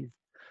to achieve.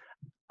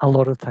 A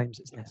lot of times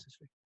it's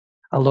necessary.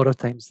 A lot of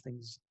times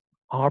things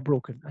are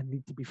broken and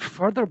need to be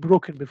further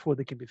broken before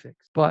they can be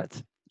fixed.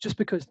 But just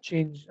because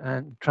change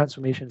and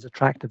transformation is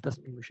attractive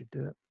doesn't mean we should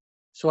do it.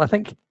 So I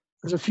think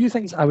there's a few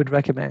things I would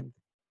recommend.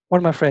 One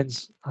of my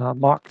friends,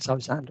 Mark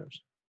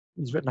Sanders,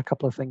 he's written a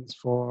couple of things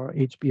for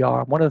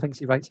HBR. One of the things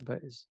he writes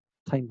about is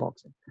time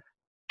boxing.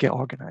 Get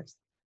organized.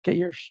 Get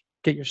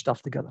your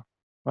stuff together,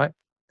 right?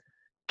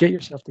 Get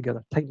yourself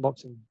together. Time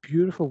boxing,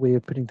 beautiful way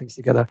of putting things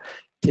together.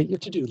 Take your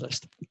to-do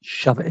list,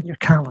 shove it in your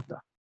calendar.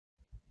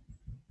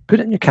 Put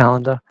it in your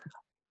calendar.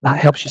 That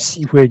helps you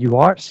see where you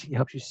are,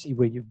 helps you see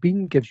where you've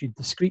been, gives you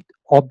discrete,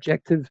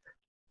 objective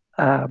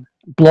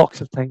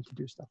blocks of time to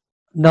do stuff.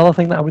 Another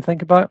thing that I would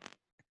think about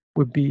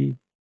would be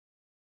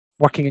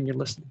working in your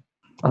listening.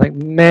 I think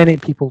many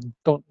people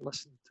don't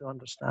listen to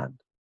understand.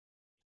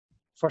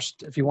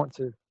 First, if you want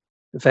to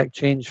affect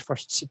change,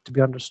 first seek to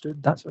be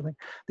understood, that sort of thing.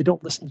 They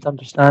don't listen to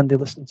understand, they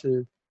listen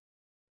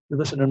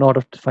in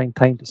order to find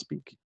time to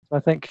speak. So I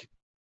think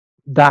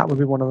that would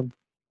be one of them.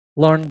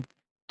 Learn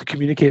to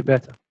communicate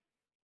better.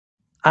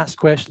 Ask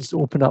questions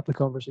to open up the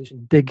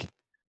conversation. Dig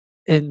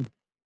in,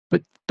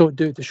 but don't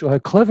do it to show how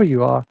clever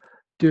you are.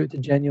 Do it to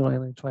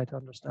genuinely try to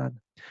understand.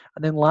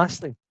 And then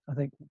lastly, I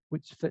think,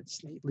 which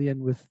fits neatly in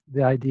with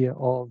the idea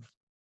of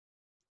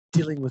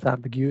dealing with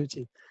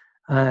ambiguity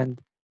and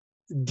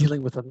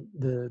dealing with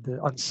the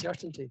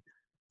uncertainty,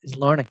 is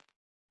learning.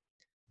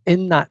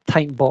 In that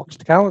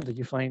time-boxed calendar,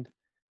 you find,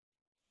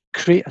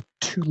 create a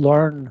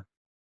to-learn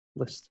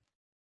list.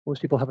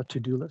 Most people have a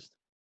to-do list.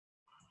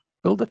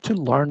 Build a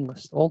to-learn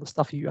list, all the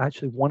stuff you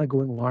actually want to go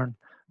and learn,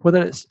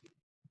 whether it's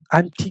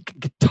antique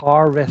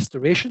guitar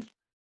restoration,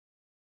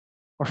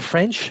 or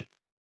French,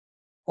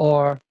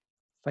 or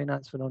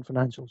finance for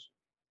non-financials.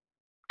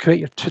 Create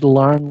your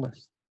to-learn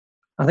list.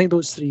 I think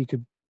those three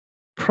could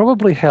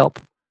probably help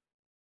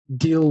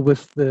deal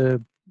with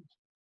the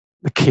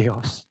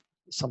chaos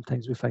that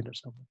sometimes we find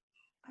ourselves in.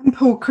 And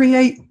Paul,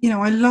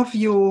 I love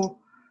your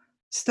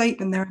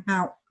statement there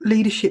about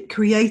leadership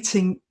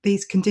creating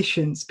these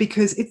conditions,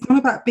 because it's not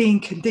about being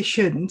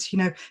conditioned.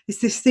 It's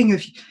this thing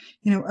of,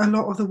 a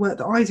lot of the work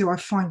that I do, I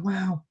find,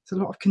 wow, there's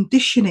a lot of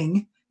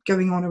conditioning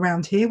going on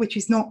around here, which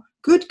is not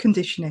good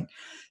conditioning.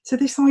 So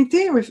this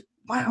idea of,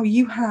 wow,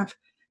 you have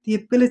the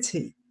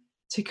ability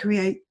to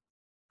create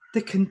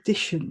the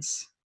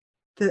conditions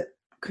that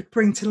could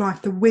bring to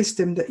life the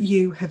wisdom that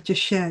you have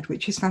just shared,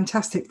 which is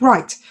fantastic.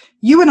 Right,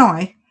 you and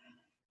I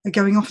are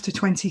going off to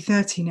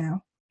 2030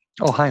 now.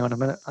 Oh, hang on a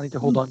minute. I need to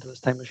hold on to this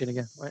time machine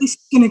again. Right. It's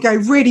going to go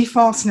really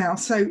fast now.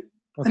 So,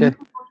 okay.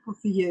 For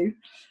you,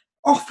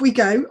 off we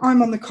go.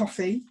 I'm on the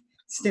coffee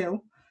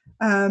still.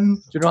 Do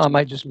you know what? I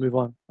might just move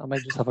on. I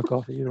might just have a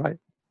coffee. You're right.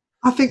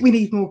 I think we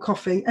need more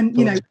coffee. And,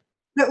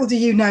 little do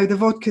you know, the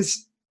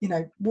vodka's,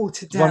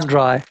 watered down. Run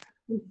dry.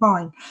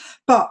 Fine.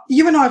 But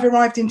you and I have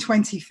arrived in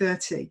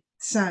 2030.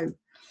 So,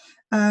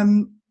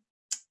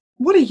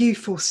 what do you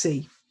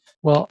foresee?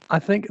 Well, I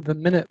think at the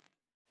minute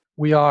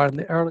we are in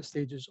the early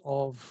stages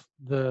of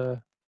the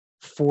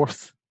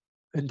fourth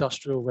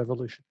industrial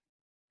revolution.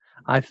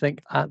 I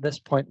think at this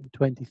point in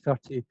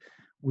 2030,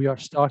 we are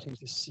starting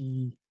to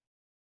see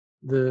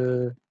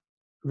the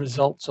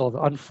results of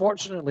it.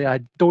 Unfortunately, I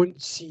don't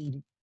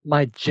see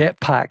my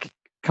jetpack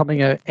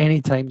coming out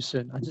anytime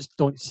soon. I just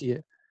don't see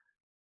it.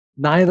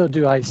 Neither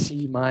do I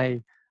see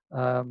my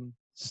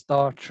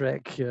Star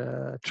Trek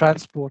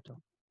transporter.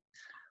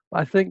 But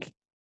I think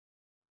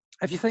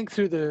if you think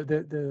through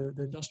the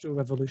industrial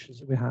revolutions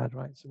that we had,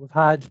 right? So we've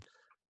had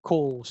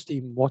coal,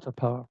 steam, water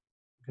power.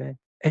 Okay,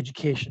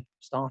 education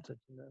started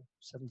in the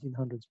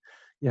 1700s.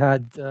 You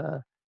had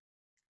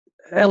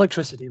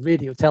electricity,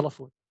 radio,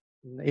 telephone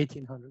in the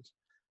 1800s,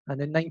 and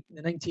then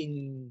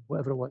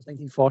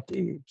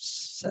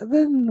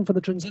 1947 for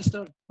the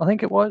transistor, I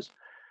think it was.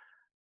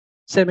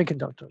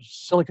 Semiconductors,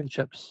 silicon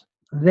chips.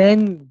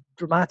 Then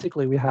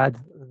dramatically we had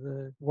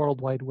the World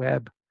Wide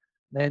Web.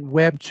 Then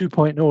Web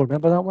 2.0.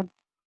 Remember that one?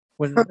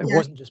 When it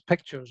wasn't just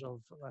pictures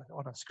of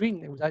on a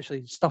screen, it was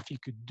actually stuff you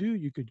could do.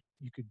 You could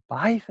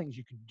buy things,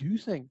 you could do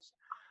things.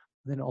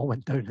 And then it all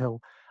went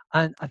downhill.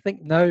 And I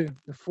think now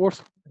the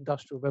fourth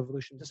industrial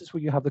revolution, this is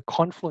where you have the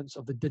confluence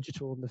of the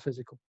digital and the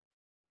physical.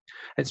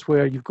 It's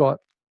where you've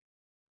got,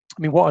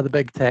 what are the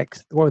big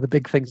techs? What are the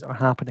big things that are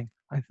happening,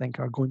 I think,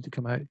 are going to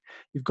come out?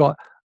 You've got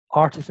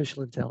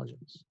artificial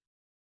intelligence,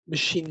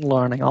 machine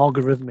learning,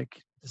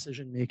 algorithmic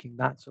decision making,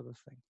 that sort of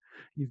thing.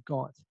 You've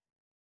got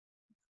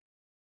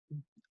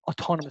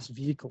autonomous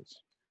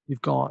vehicles.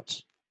 You've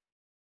got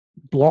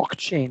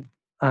blockchain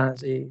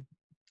as a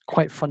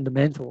quite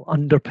fundamental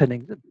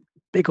underpinning, the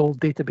big old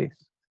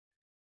database.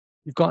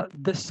 You've got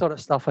this sort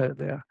of stuff out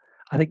there.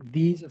 I think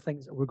these are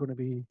things that we're going to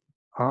be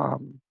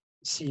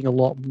seeing a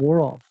lot more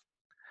of.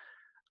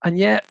 And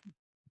yet,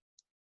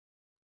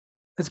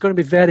 it's going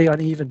to be very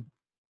uneven.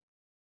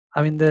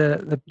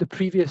 The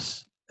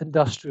previous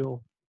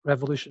industrial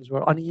revolutions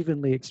were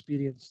unevenly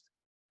experienced,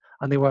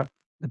 and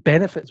the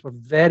benefits were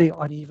very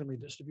unevenly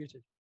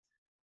distributed.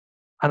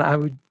 And I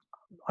would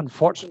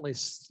unfortunately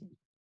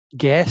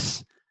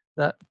guess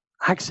that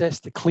access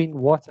to clean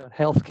water,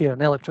 healthcare,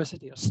 and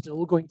electricity are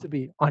still going to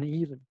be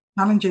uneven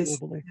Challenges.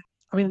 globally.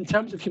 I mean, in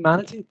terms of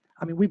humanity,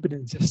 I mean, we've been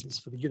in existence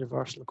for the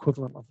universal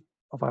equivalent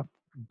of a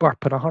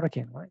burp in a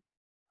hurricane, right?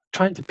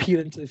 Trying to peer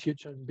into the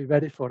future and be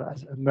ready for it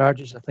as it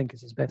emerges, I think,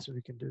 is as best as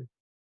we can do.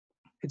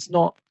 It's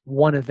not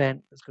one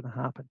event that's going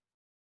to happen.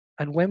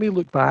 And when we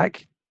look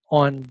back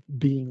on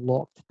being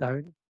locked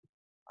down,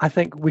 I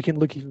think we can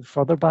look even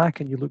further back,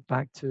 and you look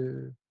back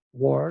to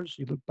wars,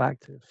 you look back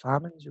to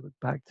famines, you look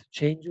back to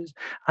changes,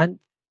 and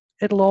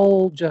it'll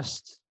all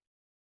just,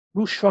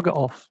 we'll shrug it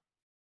off.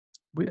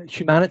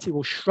 Humanity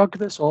will shrug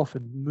this off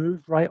and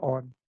move right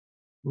on.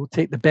 We'll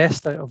take the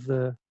best out of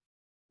the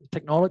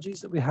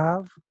technologies that we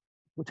have.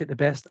 We'll take the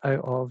best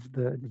out of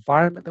the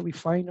environment that we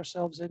find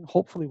ourselves in.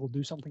 Hopefully we'll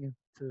do something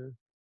to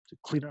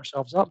clean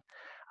ourselves up.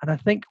 And I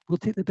think we'll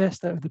take the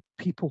best out of the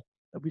people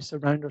that we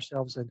surround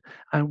ourselves in.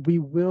 And we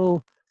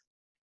will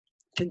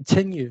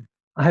continue.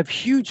 I have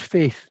huge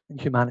faith in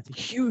humanity,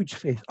 huge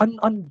faith,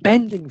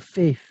 unbending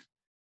faith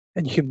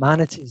in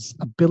humanity's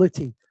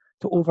ability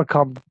to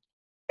overcome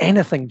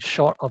anything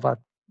short of an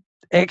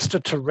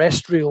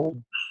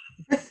extraterrestrial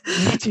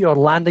meteor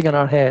landing on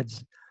our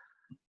heads.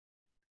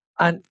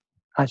 And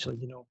actually,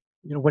 you know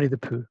Winnie the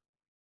Pooh.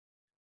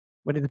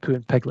 Winnie the Pooh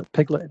and Piglet.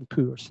 Piglet and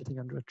Pooh are sitting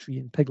under a tree,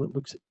 and Piglet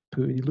looks at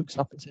Pooh, and he looks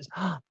up and says,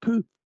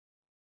 Pooh,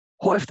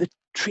 what if the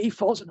tree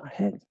falls on our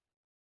head?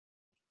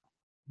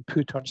 And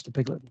Pooh turns to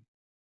Piglet and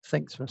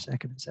thinks for a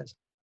second and says,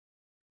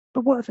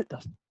 but what if it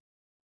doesn't?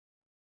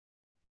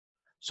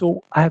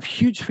 So I have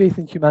huge faith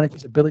in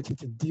humanity's ability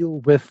to deal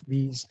with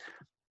these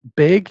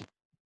big,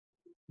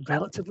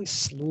 relatively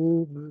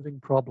slow-moving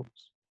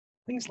problems.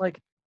 Things like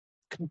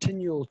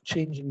continual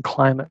changing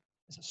climate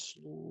is a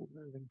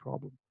slow-moving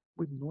problem.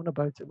 We've known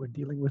about it, we're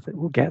dealing with it,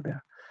 we'll get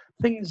there.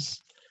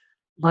 Things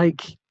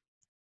like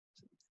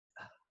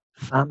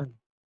famine,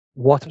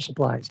 water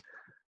supplies,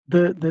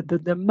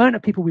 the amount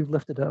of people we've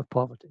lifted out of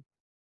poverty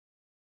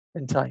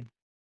in time,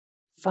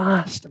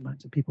 vast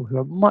amounts of people who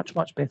are much,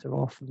 much better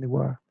off than they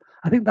were.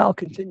 I think that'll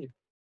continue.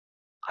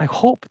 I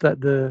hope that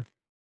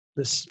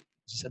this, as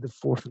I said, the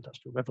fourth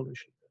industrial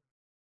revolution,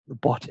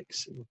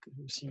 robotics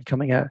we'll see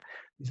coming out,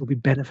 these will be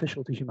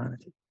beneficial to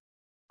humanity.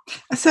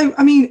 So,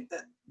 I mean,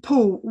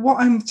 Paul, what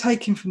I'm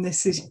taking from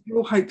this is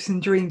your hopes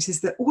and dreams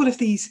is that all of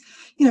these,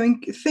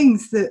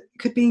 things that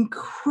could be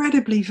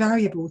incredibly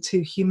valuable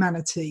to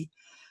humanity,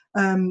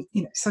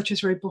 such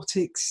as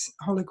robotics,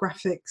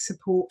 holographic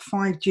support,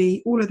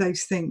 5G, all of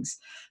those things.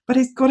 But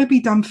it's got to be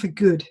done for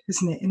good,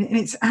 isn't it? And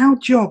it's our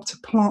job to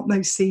plant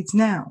those seeds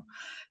now,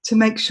 to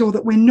make sure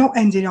that we're not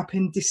ending up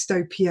in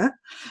dystopia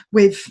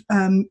with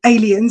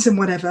aliens and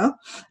whatever.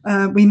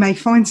 We may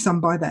find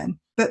some by then.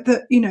 But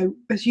that,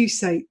 as you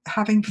say,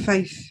 having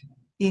faith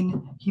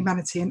in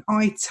humanity. And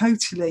I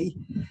totally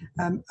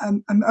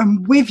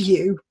am with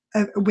you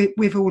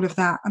with all of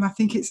that. And I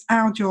think it's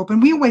our job.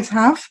 And we always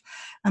have.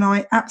 And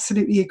I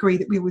absolutely agree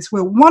that we always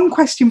will. One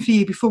question for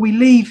you before we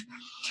leave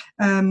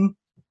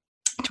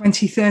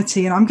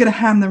 2030, and I'm going to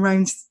hand the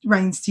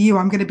reins to you.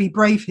 I'm going to be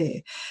brave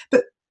here.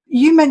 But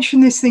you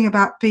mentioned this thing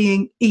about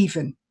being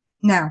even.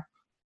 Now,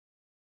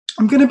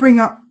 I'm going to bring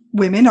up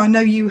women. I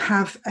know you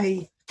have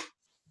a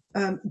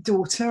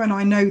daughter, and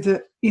I know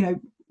that,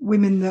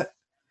 women that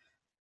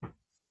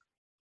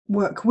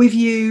work with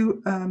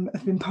you,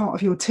 have been part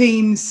of your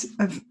teams,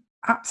 have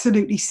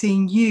absolutely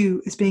seen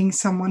you as being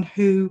someone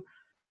who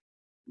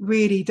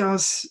really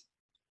does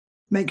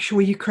make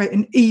sure you create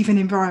an even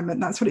environment.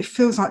 That's what it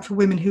feels like for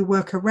women who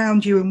work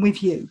around you and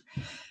with you.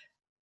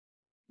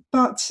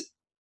 But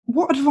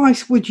what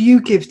advice would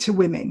you give to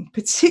women,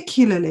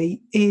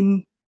 particularly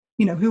in,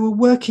 who are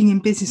working in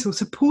business or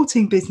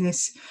supporting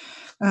business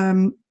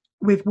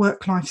with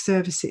work-life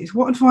services?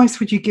 What advice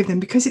would you give them?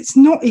 Because it's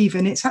not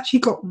even, it's actually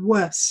got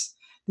worse,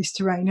 this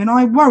terrain. And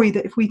I worry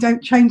that if we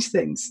don't change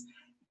things,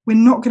 we're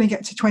not going to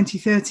get to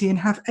 2030 and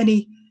have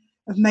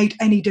made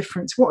any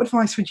difference. What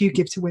advice would you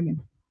give to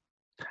women?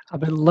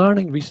 I've been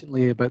learning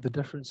recently about the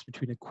difference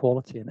between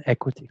equality and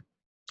equity.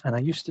 And I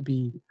used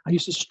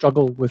to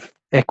struggle with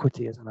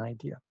equity as an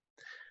idea.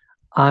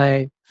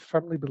 I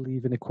firmly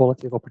believe in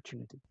equality of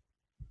opportunity.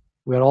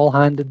 We're all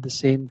handed the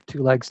same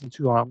 2 legs and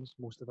 2 arms,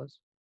 most of us,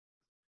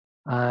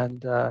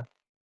 and the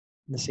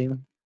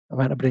same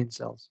amount of brain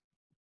cells.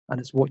 And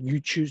it's what you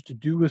choose to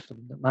do with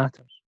them that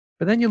matters.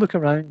 But then you look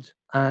around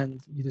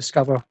and you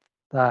discover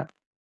that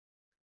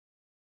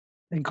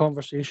in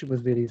conversation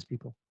with various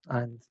people,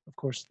 and of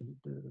course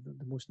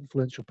the most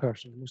influential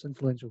person, the most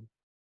influential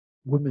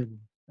woman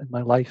in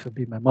my life would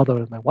be my mother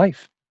and my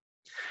wife.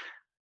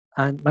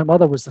 And my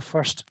mother was the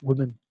first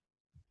woman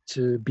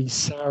to be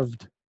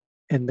served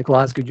in the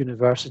Glasgow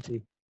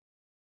University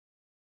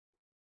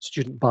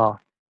student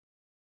bar,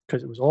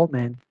 because it was all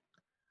men.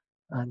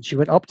 And she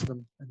went up to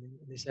them and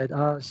they said,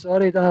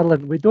 sorry,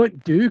 darling, we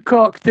don't do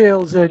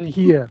cocktails in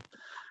here.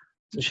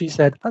 So she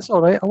said, that's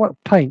all right, I want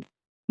a pint.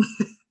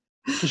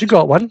 So she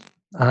got one,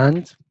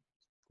 and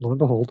lo and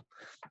behold.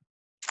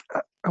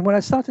 And when I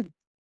started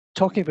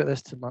talking about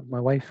this to my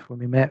wife when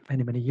we met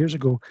many, many years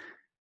ago,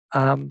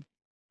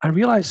 I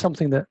realized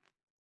something, that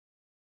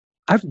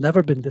I've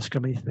never been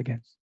discriminated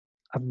against.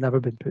 I've never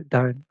been put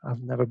down.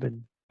 I've never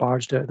been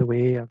barged out of the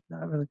way.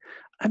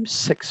 I'm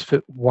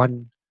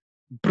 6'1",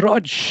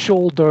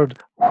 broad-shouldered,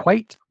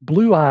 white,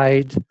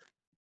 blue-eyed,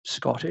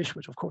 Scottish,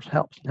 which of course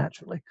helps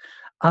naturally,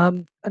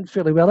 and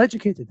fairly well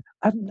educated.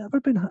 I've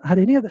never had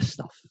any of this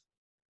stuff.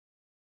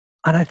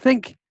 And I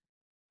think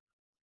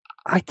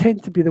I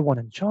tend to be the one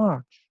in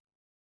charge.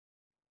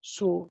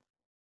 So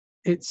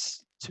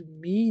it's to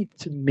me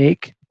to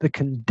make the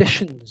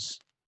conditions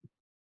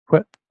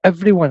where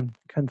everyone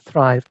can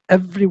thrive,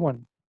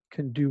 everyone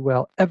can do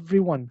well,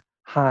 everyone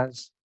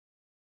has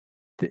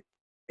the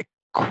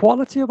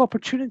equality of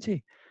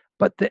opportunity,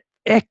 but the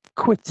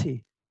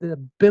equity, the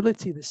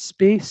ability, the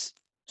space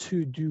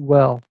to do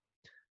well.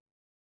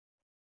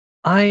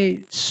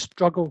 I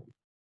struggle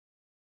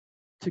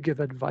to give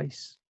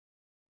advice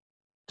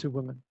to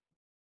women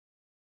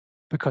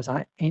because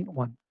I ain't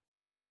one.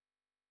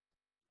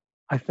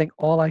 I think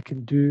all I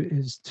can do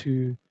is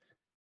to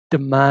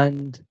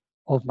demand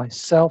of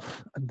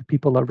myself and the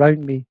people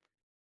around me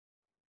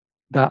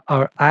that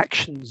our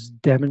actions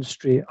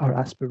demonstrate our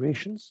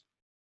aspirations.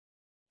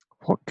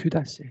 What could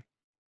I say?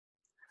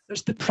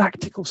 There's the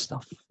practical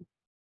stuff,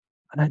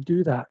 and I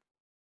do that.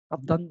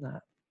 I've done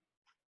that.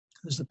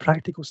 There's the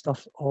practical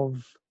stuff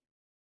of,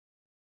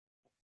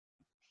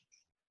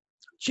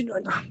 you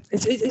know,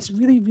 it's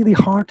really, really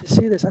hard to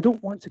say this. I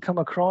don't want to come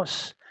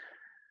across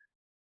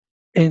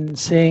in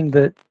saying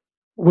that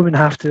women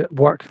have to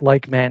work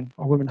like men,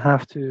 or women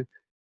have to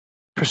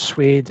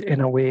persuade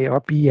in a way, or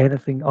be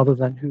anything other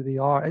than who they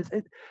are.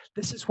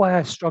 This is why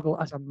I struggle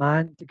as a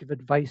man to give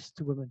advice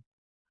to women.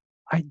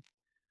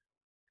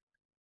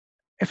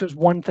 If there's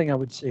one thing I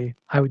would say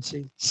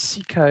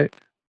seek out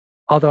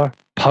other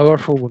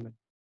powerful women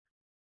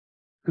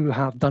who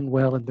have done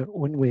well in their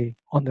own way,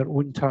 on their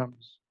own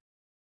terms,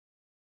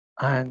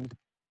 and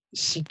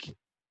seek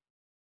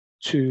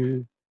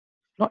to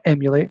not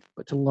emulate,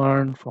 but to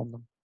learn from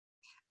them,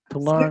 to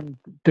learn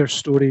their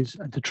stories,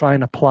 and to try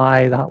and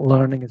apply that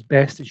learning as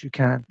best as you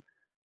can.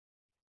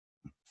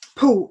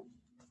 Paul,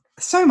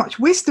 so much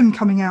wisdom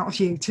coming out of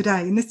you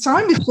today in this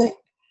time machine.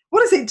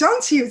 What has it done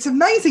to you? It's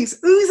amazing.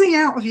 It's oozing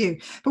out of you.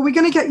 But we're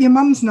going to get your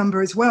mum's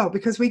number as well,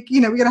 because we're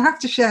going to have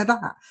to share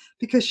that,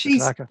 because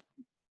she's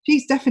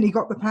definitely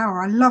got the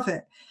power. I love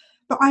it.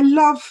 But I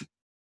love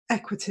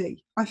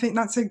equity. I think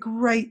that's a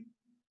great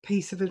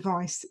piece of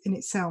advice in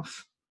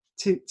itself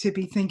to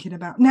be thinking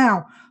about.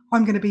 Now,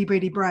 I'm going to be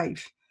really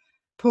brave.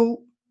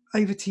 Paul,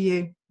 over to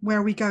you. Where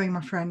are we going,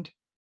 my friend?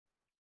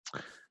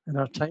 In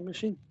our time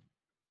machine?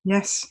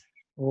 Yes.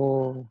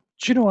 Oh,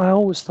 do you know, I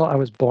always thought I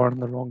was born in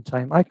the wrong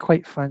time. I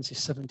quite fancy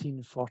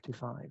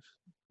 1745.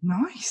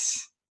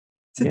 Nice.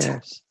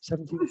 Yes,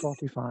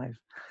 1745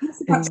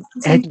 in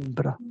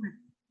Edinburgh.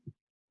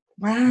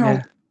 Wow.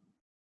 Yeah.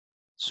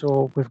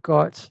 So we're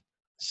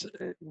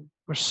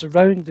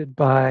surrounded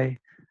by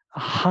a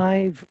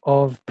hive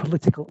of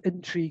political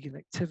intrigue and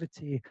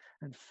activity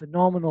and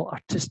phenomenal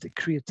artistic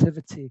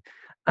creativity,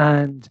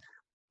 and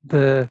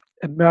the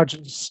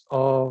emergence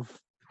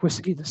of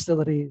whiskey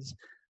distilleries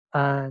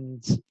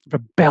and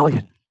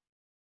rebellion.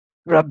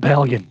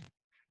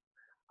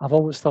 I've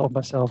always thought of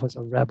myself as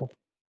a rebel.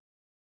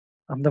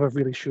 I'm never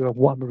really sure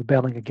what I'm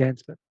rebelling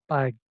against, but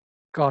by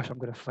gosh, I'm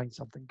going to find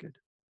something good.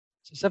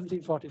 So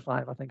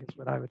 1745, I think, is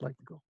where I would like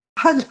to go.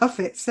 I love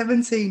it.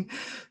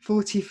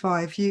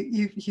 1745.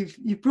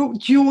 You brought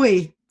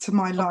joy to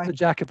my life. The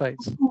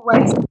Jacobites.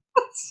 Always.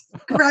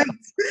 Great.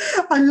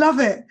 I love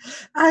it.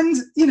 And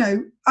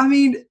I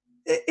mean,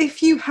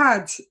 if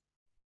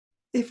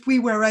we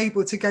were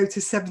able to go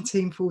to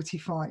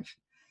 1745,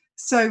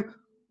 so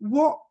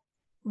what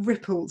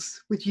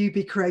ripples would you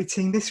be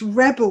creating? This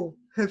rebel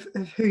of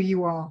who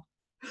you are.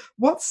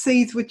 What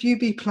seeds would you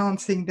be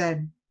planting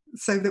then,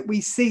 so that we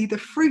see the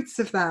fruits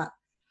of that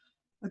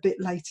a bit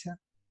later?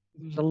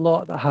 There's a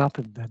lot that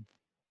happened then.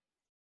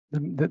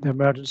 The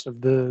emergence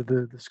of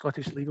the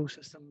Scottish legal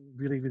system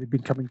really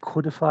becoming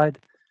codified.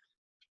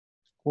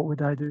 What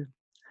would I do?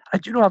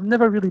 I've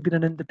never really been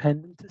an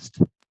independentist,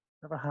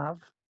 never have.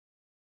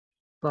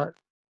 But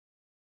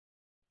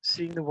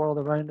seeing the world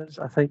around us,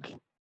 I think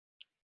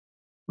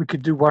we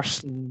could do worse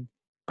than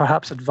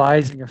perhaps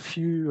advising a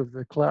few of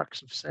the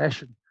clerks of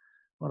session,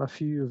 or a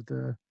few of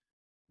the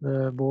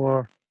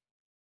more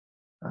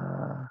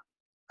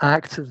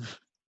active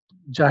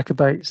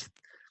Jacobites.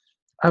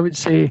 I would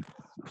say,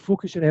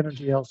 focus your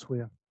energy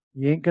elsewhere.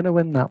 You ain't going to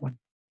win that one.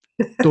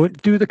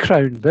 Don't do the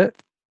crown bit.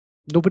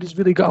 Nobody's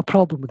really got a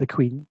problem with the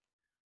Queen.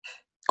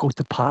 Go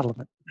to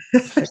Parliament.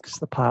 Fix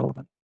the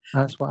Parliament.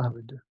 That's what I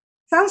would do.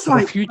 Sounds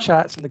like a few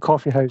chats in the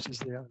coffee houses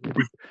there.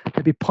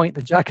 Maybe point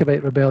the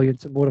Jacobite rebellion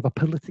to more of a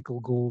political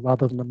goal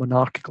rather than a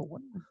monarchical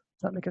one.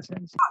 that make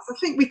sense? I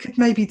think we could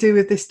maybe do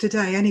with this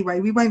today anyway.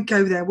 We won't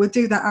go there. We'll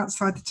do that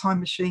outside the time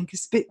machine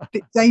because it's a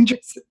bit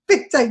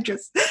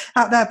dangerous,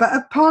 out there.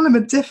 But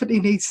Parliament definitely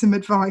needs some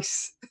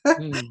advice,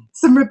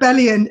 some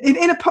rebellion,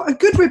 in a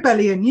good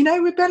rebellion,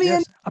 rebellion.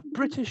 Yes, a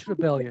British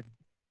rebellion.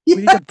 Yeah.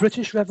 We need a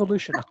British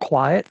revolution, a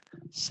quiet,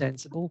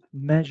 sensible,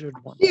 measured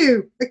one.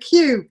 A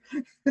queue.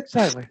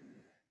 Exactly.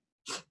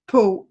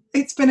 Paul,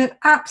 it's been an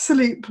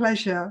absolute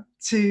pleasure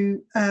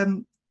to,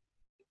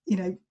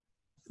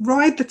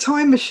 ride the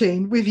time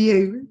machine with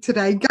you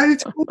today. Go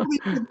to all these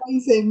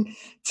amazing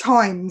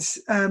times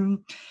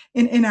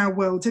in our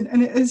world,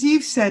 and as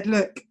you've said,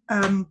 look,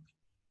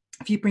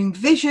 if you bring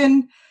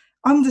vision,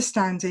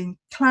 understanding,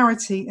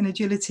 clarity, and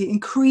agility,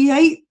 and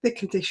create the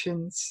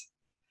conditions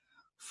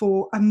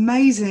for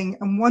amazing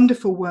and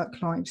wonderful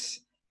work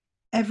lives,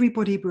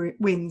 everybody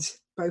wins,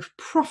 both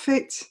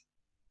profit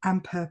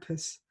and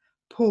purpose.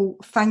 Paul,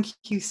 thank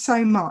you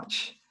so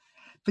much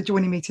for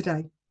joining me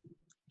today.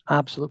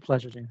 Absolute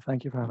pleasure, Jane.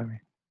 Thank you for having me.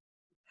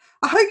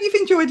 I hope you've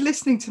enjoyed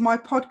listening to my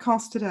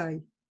podcast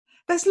today.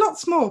 There's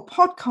lots more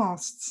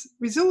podcasts,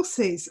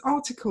 resources,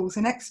 articles,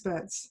 and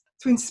experts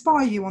to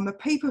inspire you on the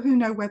People Who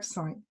Know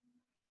website.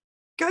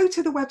 Go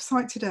to the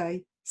website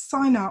today,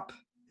 sign up,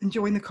 and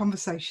join the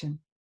conversation.